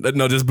man.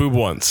 No, just boob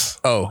once.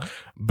 Oh.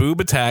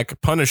 Boob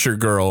attack Punisher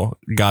girl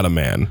got a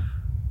man.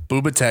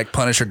 Boob attack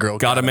Punisher girl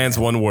got a man's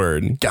one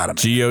word. Got a man.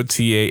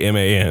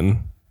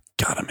 GOTAMAN.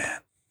 Got a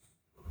man.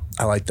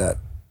 I like that.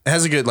 It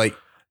has a good like.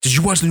 Did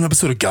you watch the new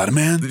episode of Got a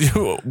Man?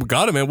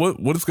 Got a man?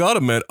 What is Got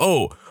a man?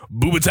 Oh,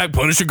 Boob attack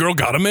Punisher girl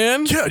got a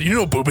man? Yeah, you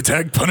know Boob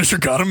attack Punisher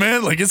got a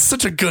man? Like it's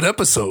such a good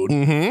episode.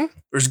 Mm-hmm.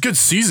 There's a good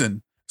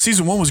season.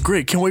 Season 1 was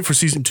great. Can't wait for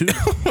season 2.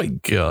 Oh my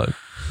God.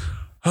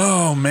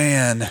 Oh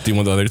man. Do you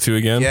want the other 2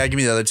 again? Yeah, give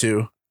me the other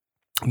 2.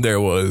 There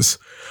was.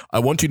 I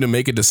want you to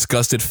make a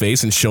disgusted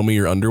face and show me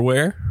your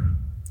underwear.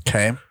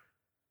 Okay.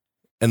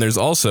 And there's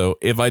also,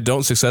 if I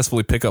don't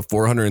successfully pick up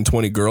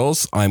 420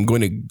 girls, I'm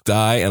going to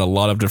die in a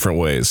lot of different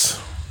ways.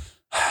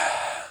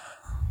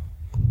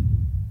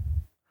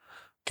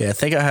 Okay, I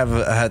think I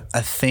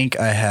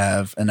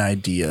have an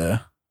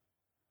idea.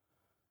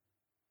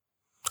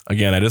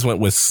 Again, I just went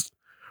with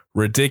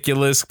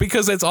ridiculous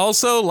because it's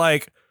also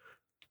like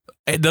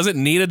it doesn't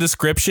need a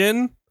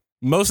description.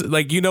 Most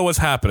like what's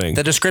happening.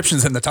 The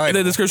description's in the title.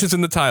 The description's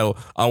in the title.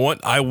 I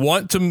want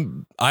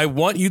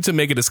you to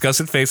make a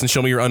disgusted face and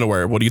show me your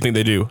underwear. What do you think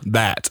they do?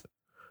 That.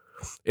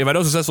 If I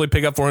don't successfully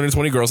pick up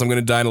 420 girls, I'm going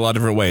to die in a lot of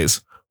different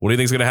ways. What do you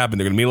think is going to happen?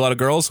 They're going to meet a lot of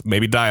girls,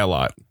 maybe die a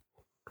lot.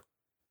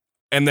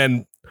 And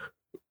then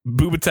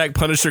boob attack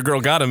Punisher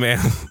girl got a man.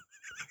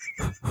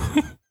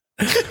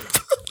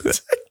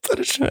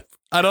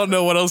 I don't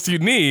know what else you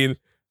need.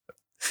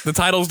 The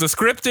title's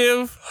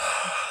descriptive.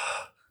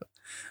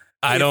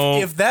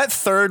 If that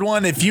third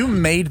one, if you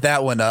made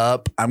that one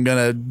up, I'm going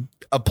to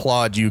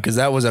applaud you because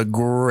that was a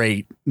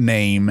great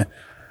name.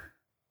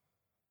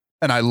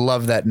 And I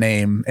love that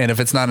name. And if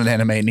it's not an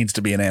anime, it needs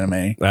to be an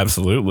anime.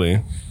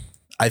 Absolutely.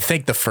 I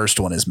think the first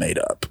one is made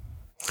up.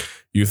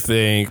 You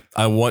think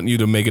I want you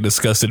to make a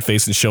disgusted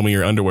face and show me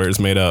your underwear is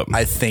made up?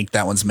 I think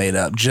that one's made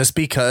up just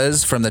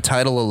because from the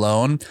title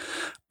alone,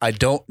 I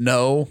don't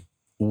know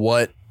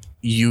what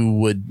you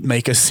would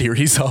make a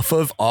series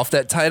off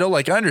that title.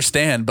 Like I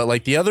understand, but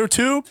like the other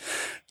two,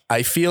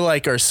 I feel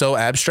like are so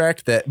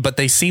abstract but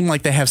they seem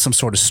like they have some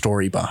sort of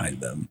story behind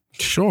them.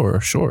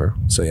 Sure.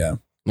 So yeah.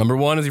 Number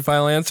 1 is your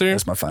final answer?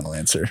 That's my final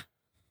answer.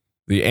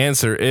 The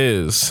answer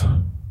is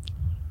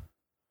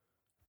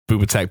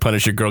Boob Attack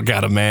Punisher Girl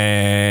Got a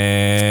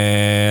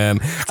Man.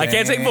 I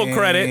can't take full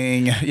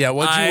credit. Yeah,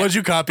 what'd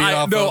you copy it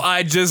off No, of?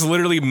 I just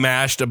literally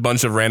mashed a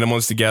bunch of random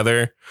ones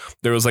together.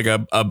 There was like a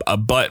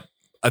butt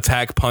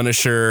attack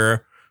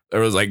Punisher. There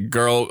was like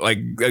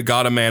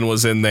Got a Man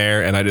was in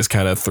there, and I just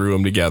kind of threw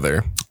them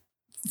together.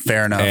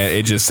 Fair enough. And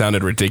it just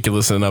sounded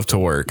ridiculous enough to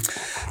work.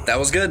 That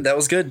was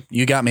good.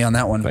 You got me on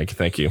that one.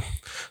 Thank you.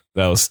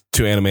 That was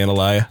 2 Anime and a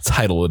Lie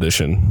title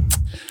edition.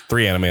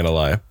 3 Anime and a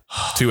Lie.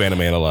 2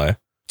 Anime and a Lie.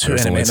 2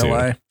 Anime and a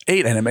Lie.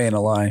 8 Anime and a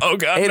Lie. Oh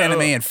God. 8 no.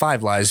 anime and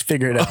 5 lies.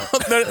 Figure it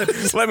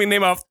out. Let me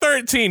name off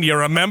 13. You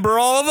remember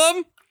all of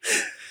them?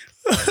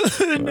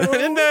 No, I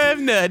have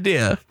no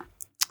idea.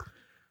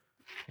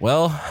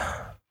 Well,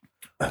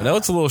 I know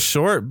it's a little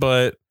short,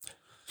 but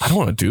I don't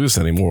want to do this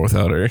anymore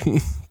without her.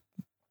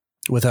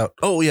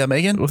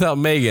 Megan. Without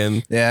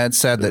Megan. Yeah, it's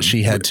sad that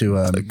she had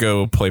to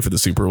go play for the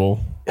Super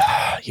Bowl.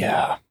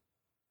 Yeah.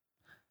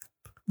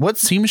 What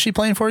team is she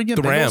playing for again?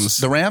 The Rams.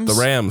 The Rams? The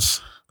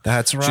Rams.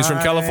 That's right. She's from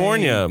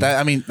California.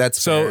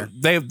 That's so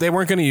fair. they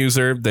weren't going to use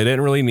her. They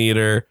didn't really need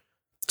her.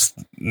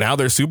 Now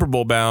they're Super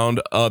Bowl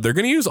bound. They're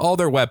going to use all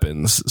their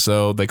weapons.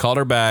 So they called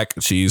her back.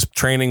 She's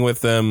training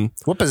with them.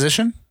 What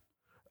position?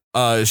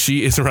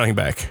 She is a running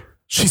back.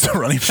 She's a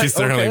running back. She's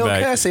the running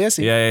back. Okay, I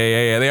see.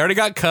 Yeah. They already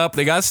got Cup.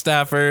 They got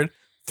Stafford.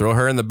 Throw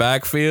her in the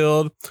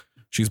backfield.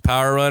 She's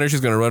power runner. She's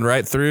going to run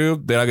right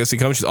through. They're not going to see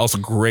coming. She's also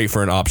great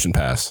for an option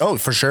pass. Oh,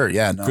 for sure.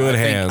 Yeah. No, Good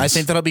hands. I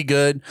think that'll be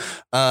good.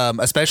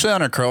 Especially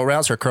on her curl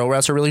routes. Her curl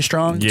routes are really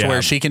strong. To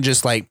where she can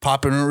just like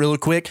pop in real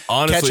quick,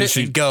 honestly, catch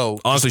it, and go.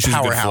 Honestly, she's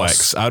a good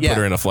flex. I'd put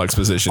her in a flex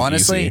position.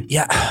 Honestly, easy.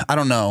 yeah. I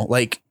don't know.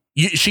 Like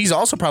she's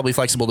also probably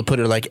flexible to put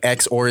her like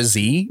X or a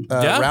Z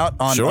route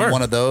on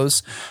one of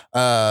those.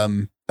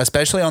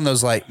 Especially on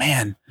those like,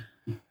 man,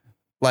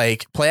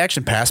 like play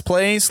action pass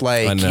plays,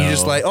 like you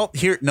just like, oh,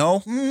 here,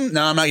 no, I'm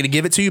not going to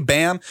give it to you.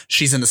 Bam.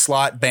 She's in the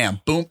slot.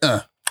 Bam. Boom.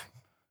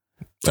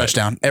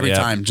 Touchdown every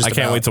time. I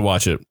can't wait to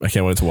watch it.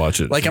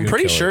 Like, I'm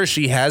pretty sure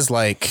she has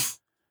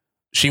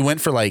she went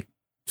for like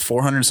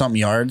 400 something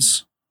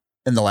yards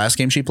in the last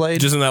game she played.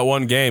 Just in that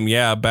one game.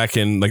 Yeah. Back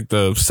in like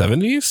the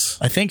 70s.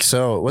 I think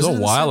so. It was a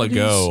while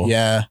ago.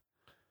 Yeah.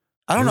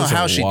 I don't know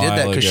how she did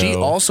that because she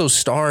also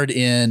starred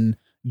in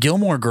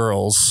Gilmore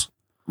Girls.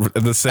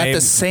 At the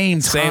same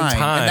time.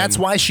 And that's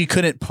why she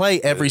couldn't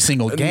play every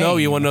single game. No,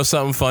 you want to know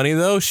something funny,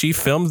 though? She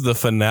filmed the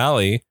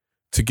finale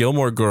to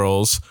Gilmore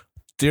Girls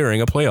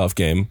during a playoff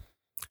game.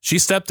 She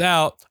stepped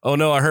out. Oh,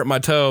 no, I hurt my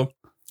toe.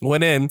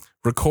 Went in,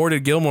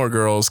 recorded Gilmore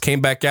Girls,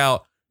 came back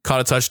out, caught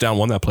a touchdown,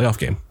 won that playoff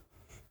game.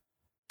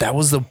 That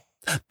was the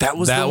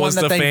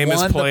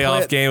famous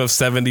playoff game of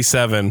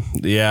 77.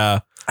 Yeah.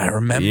 I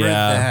remember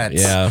that.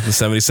 Yeah, the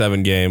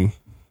 77 game.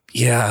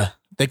 Yeah.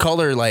 They called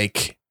her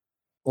like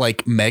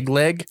Meg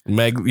Leg.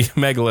 Meg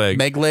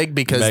Leg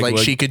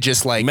because she could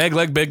just like Meg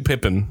Leg Big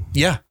Pippin.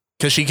 Yeah.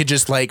 Because she could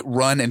just like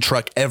run and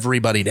truck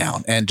everybody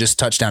down and just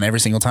touchdown every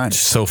single time.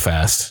 So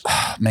fast.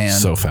 Man.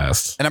 So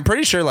fast. And I'm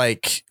pretty sure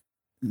like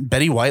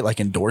Betty White like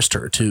endorsed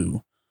her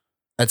too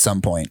at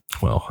some point.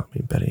 Well, I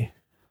mean, Betty.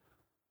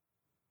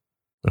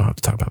 We don't have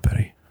to talk about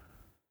Betty.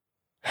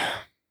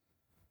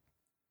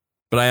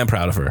 But I am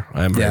proud of her.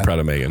 I am very proud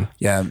of Megan.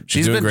 Yeah.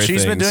 She's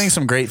been doing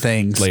some great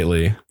things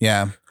lately.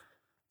 Yeah.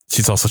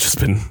 She's also just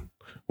been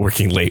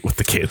working late with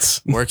the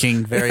kids.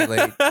 Working very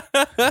late.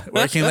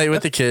 Working late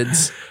with the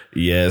kids.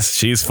 Yes,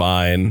 she's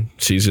fine.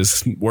 She's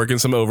just working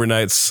some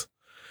overnights.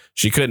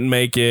 She couldn't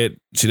make it.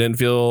 She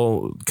felt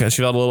a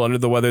little under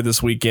the weather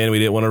this weekend. We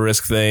didn't want to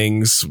risk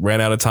things.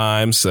 Ran out of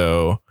time.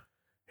 So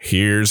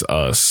here's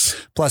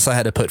us. Plus, I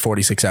had to put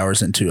 46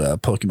 hours into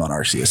Pokemon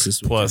Arceus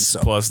this weekend.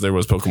 Plus, there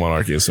was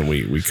Pokemon Arceus, and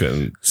we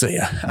couldn't. So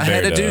yeah, I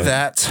had to do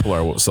that. Pull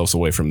ourselves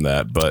away from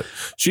that. But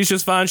she's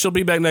just fine. She'll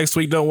be back next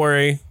week. Don't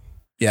worry.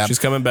 Yeah, she's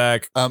coming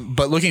back.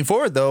 But looking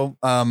forward though,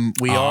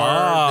 we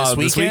are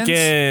this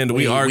weekend.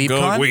 We are going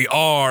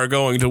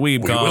to WeebCon. We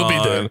will be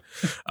there.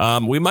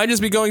 We might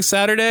just be going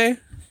Saturday.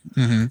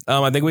 Mm-hmm.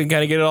 I think we can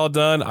kind of get it all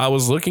done. I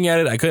was looking at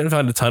it. I couldn't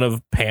find a ton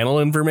of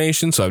panel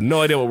information, so I have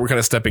no idea what we're kind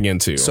of stepping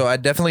into. So I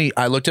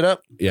looked it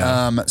up.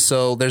 Yeah.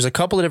 So there's a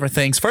couple of different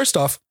things. First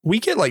off, we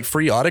get like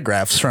free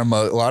autographs from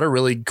a lot of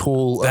really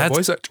cool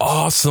voice actors.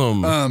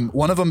 Awesome.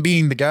 One of them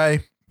being the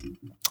guy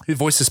who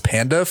voices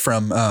Panda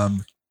from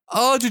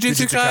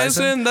Jujutsu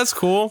Kaisen. That's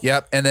cool.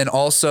 Yep. And then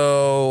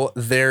also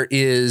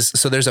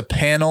there's a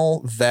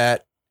panel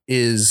that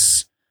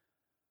is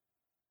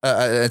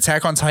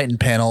Attack on Titan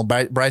panel.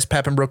 Bryce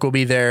Papenbrook will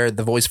be there.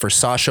 The voice for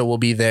Sasha will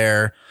be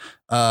there.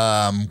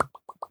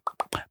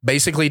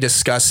 basically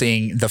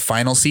discussing the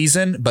final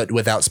season, but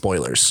without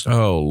spoilers.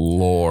 Oh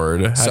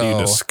Lord, how do you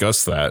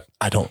discuss that?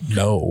 I don't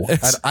know.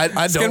 I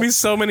It's gonna be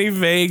so many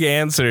vague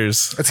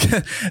answers.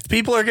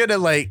 People are gonna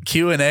like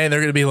Q&A and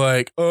they're gonna be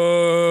like,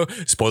 spoiler,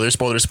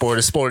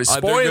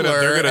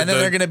 and then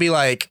they're gonna be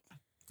like,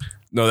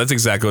 no, that's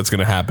exactly what's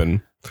gonna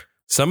happen.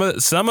 Some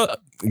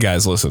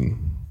guys,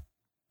 listen.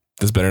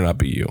 This better not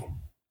be you.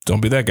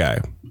 Don't be that guy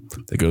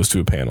that goes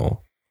to a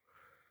panel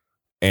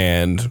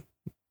and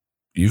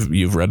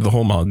you've read the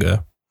whole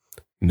manga.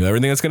 You know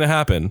everything that's going to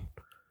happen.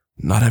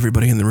 Not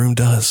everybody in the room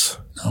does.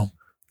 No.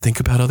 Think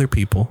about other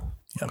people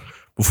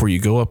before you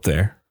go up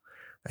there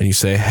and you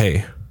say,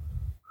 hey,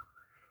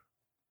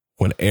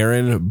 when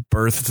Eren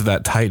birthed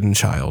that Titan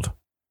child,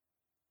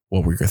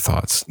 what were your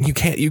thoughts? You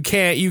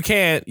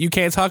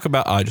can't talk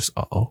about,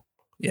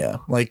 yeah.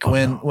 Like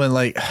when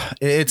like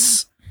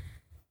it's,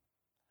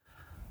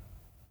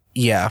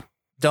 yeah.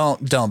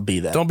 Don't be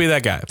that. Don't be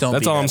that guy.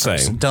 That's all I'm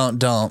saying. Don't.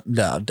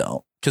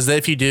 Because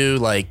if you do,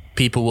 like,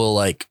 people will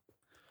like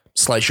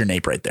slice your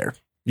nape right there.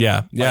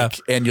 Yeah. Like,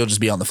 and you'll just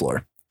be on the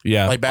floor.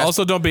 Yeah. Like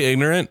also, don't be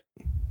ignorant.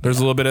 There's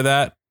a little bit of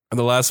that in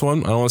the last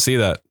one. I don't want to see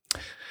that.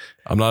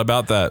 I'm not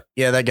about that.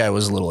 Yeah, that guy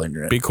was a little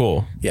ignorant. Be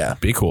cool. Yeah.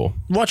 Be cool.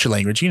 Watch your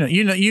language.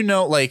 You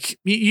know, like,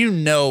 you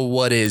know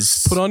what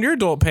is. Put on your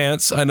adult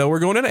pants. I know we're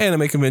going to an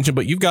anime convention,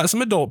 but you've got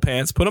some adult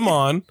pants. Put them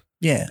on.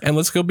 Yeah. And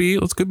let's go be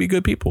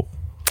good people.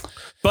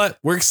 But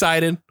we're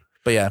excited.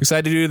 But yeah.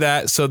 Excited to do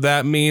that. So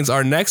that means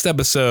our next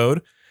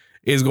episode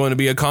is going to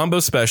be a combo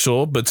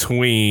special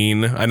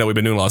between, I know we've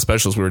been doing a lot of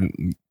specials. We're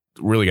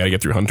really got to get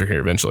through Hunter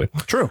here eventually.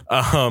 True.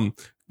 About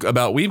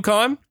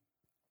WeebCon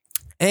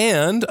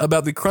and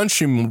about the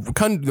Crunchyroll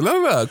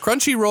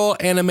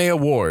Anime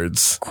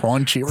Awards.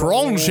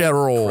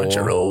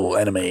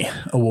 Crunchyroll Anime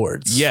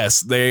Awards.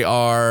 Yes, they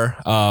are.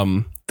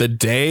 The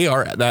day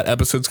that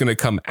episode's going to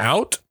come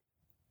out,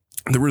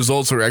 the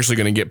results are actually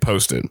going to get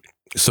posted.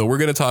 So we're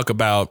going to talk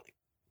about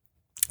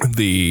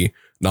the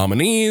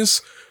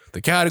nominees,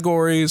 the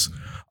categories,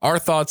 our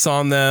thoughts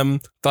on them.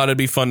 Thought it'd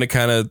be fun to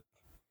kind of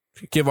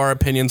give our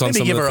opinions on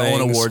some of the things. Maybe give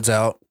our own awards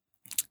out.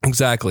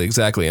 Exactly.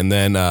 And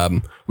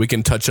then we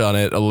can touch on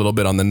it a little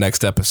bit on the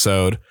next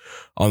episode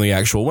on the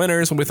actual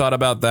winners when we thought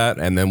about that.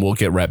 And then we'll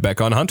get right back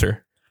on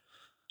Hunter.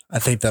 I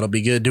think that'll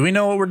be good. Do we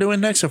know what we're doing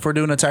next? If we're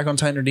doing Attack on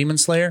Titan or Demon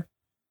Slayer?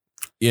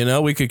 You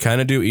know, we could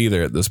kind of do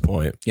either at this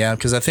point. Yeah,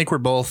 because I think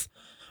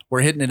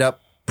we're hitting it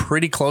up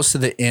pretty close to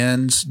the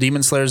end.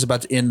 Demon Slayer is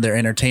about to end their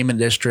entertainment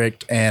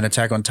district, and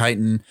Attack on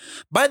Titan,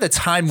 by the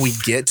time we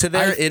get to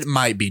there, it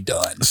might be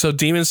done. So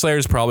Demon Slayer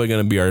is probably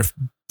going to be our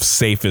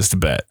safest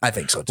bet. I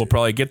think so too. We'll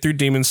probably get through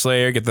Demon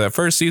Slayer, get that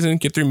first season,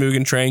 get through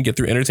Mugen Train, get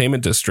through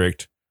Entertainment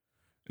District,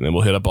 and then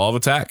we'll hit up all of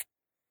Attack.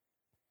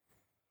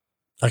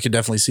 I could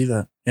definitely see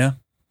that. Yeah.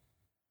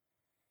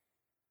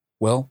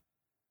 Well,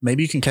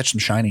 maybe you can catch some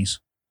shinies.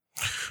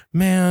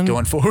 Man.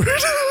 Going forward.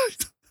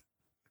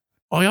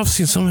 Oh, y'all have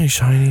seen so many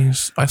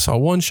shinies. I saw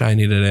one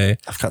shiny today.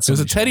 I've got It was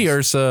a Teddy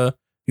Ursa.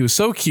 He was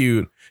so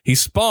cute. He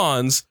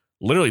spawns,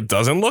 literally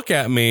doesn't look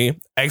at me,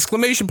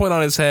 exclamation point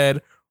on his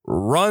head,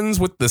 runs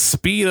with the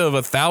speed of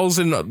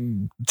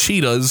 1,000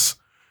 cheetahs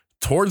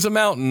towards a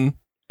mountain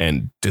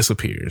and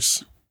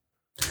disappears.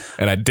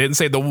 And I didn't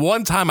say the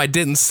one time I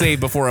didn't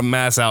save before a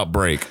mass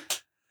outbreak.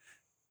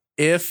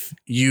 If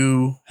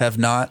you have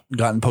not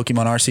gotten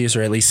Pokemon Arceus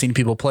or at least seen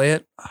people play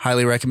it,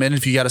 highly recommend.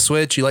 If you got a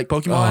Switch, you like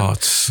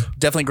Pokemon,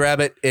 definitely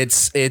grab it.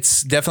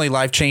 It's definitely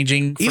life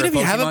changing. Even if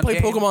you haven't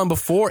played Pokemon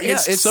before,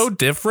 it's so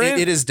different.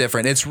 It is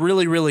different. It's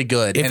really, really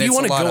good. If you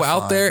want to go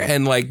out there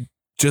and like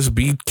just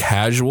be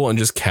casual and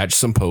just catch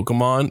some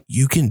Pokemon,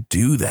 you can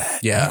do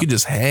that. Yeah, you can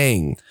just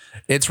hang.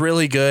 It's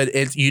really good.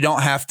 You don't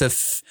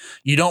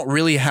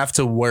really have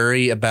to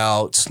worry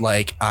about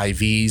like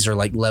IVs or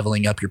like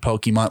leveling up your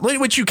Pokemon,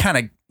 which you kind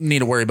of need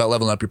to worry about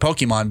leveling up your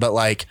Pokemon, but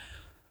like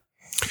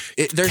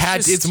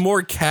it's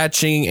more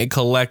catching and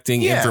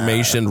collecting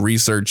information,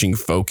 researching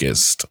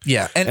focused.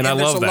 Yeah. And I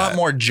love that. There's a lot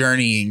more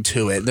journeying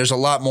to it. There's a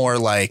lot more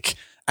like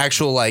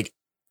actual like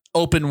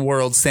open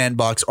world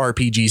sandbox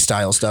RPG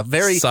style stuff.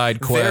 Very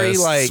side quests, very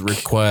like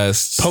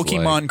requests.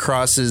 Pokemon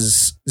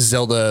crosses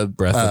Zelda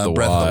Breath of the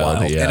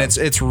Wild. Yeah. And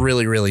it's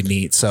really, really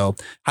neat. So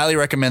highly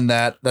recommend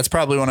that. That's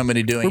probably what I'm going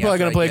to be doing. We're probably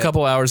going to play a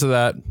couple hours of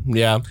that.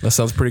 Yeah, that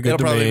sounds pretty good.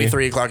 It'll probably be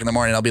 3:00 in the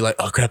morning. I'll be like,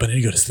 oh crap, I need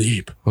to go to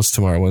sleep. What's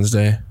tomorrow,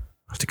 Wednesday? I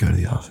have to go to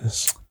the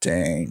office.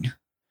 Dang.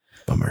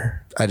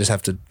 Bummer. I just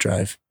have to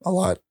drive a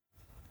lot.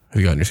 Have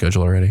you gotten your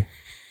schedule already?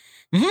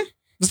 Mm-hmm.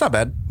 It's not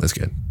bad. That's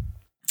good.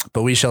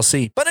 But we shall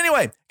see. But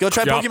anyway, go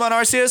try Pokemon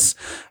Arceus.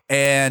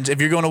 And if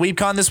you're going to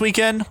WeebCon this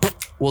weekend,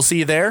 we'll see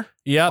you there.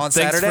 Yep. On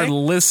Thanks Saturday. for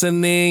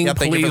listening. Yep,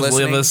 thank you for Please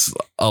listening. leave us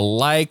a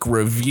like,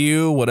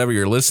 review, whatever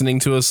you're listening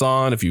to us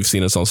on. If you've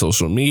seen us on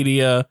social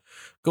media,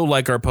 go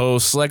like our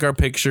posts, like our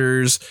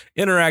pictures,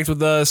 interact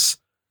with us.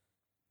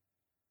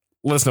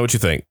 Let us know what you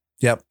think.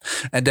 Yep.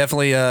 And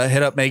definitely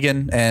hit up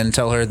Megan and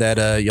tell her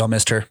that y'all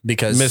missed her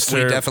because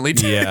we definitely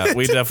did. Yeah,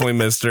 we definitely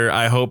missed her.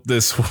 I hope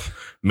this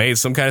made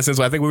some kind of sense.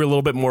 I think we were a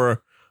little bit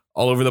more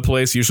all over the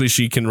place. Usually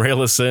she can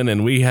rail us in,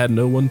 and we had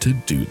no one to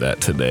do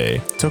that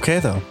today. It's okay,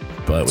 though.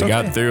 But we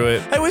got through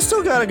it. Hey, we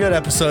still got a good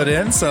episode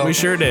in, so we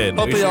sure did.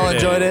 Hopefully y'all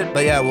enjoyed it.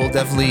 But yeah, we'll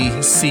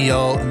definitely see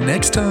y'all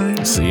next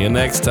time. See you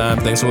next time.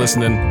 Thanks for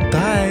listening.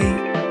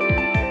 Bye.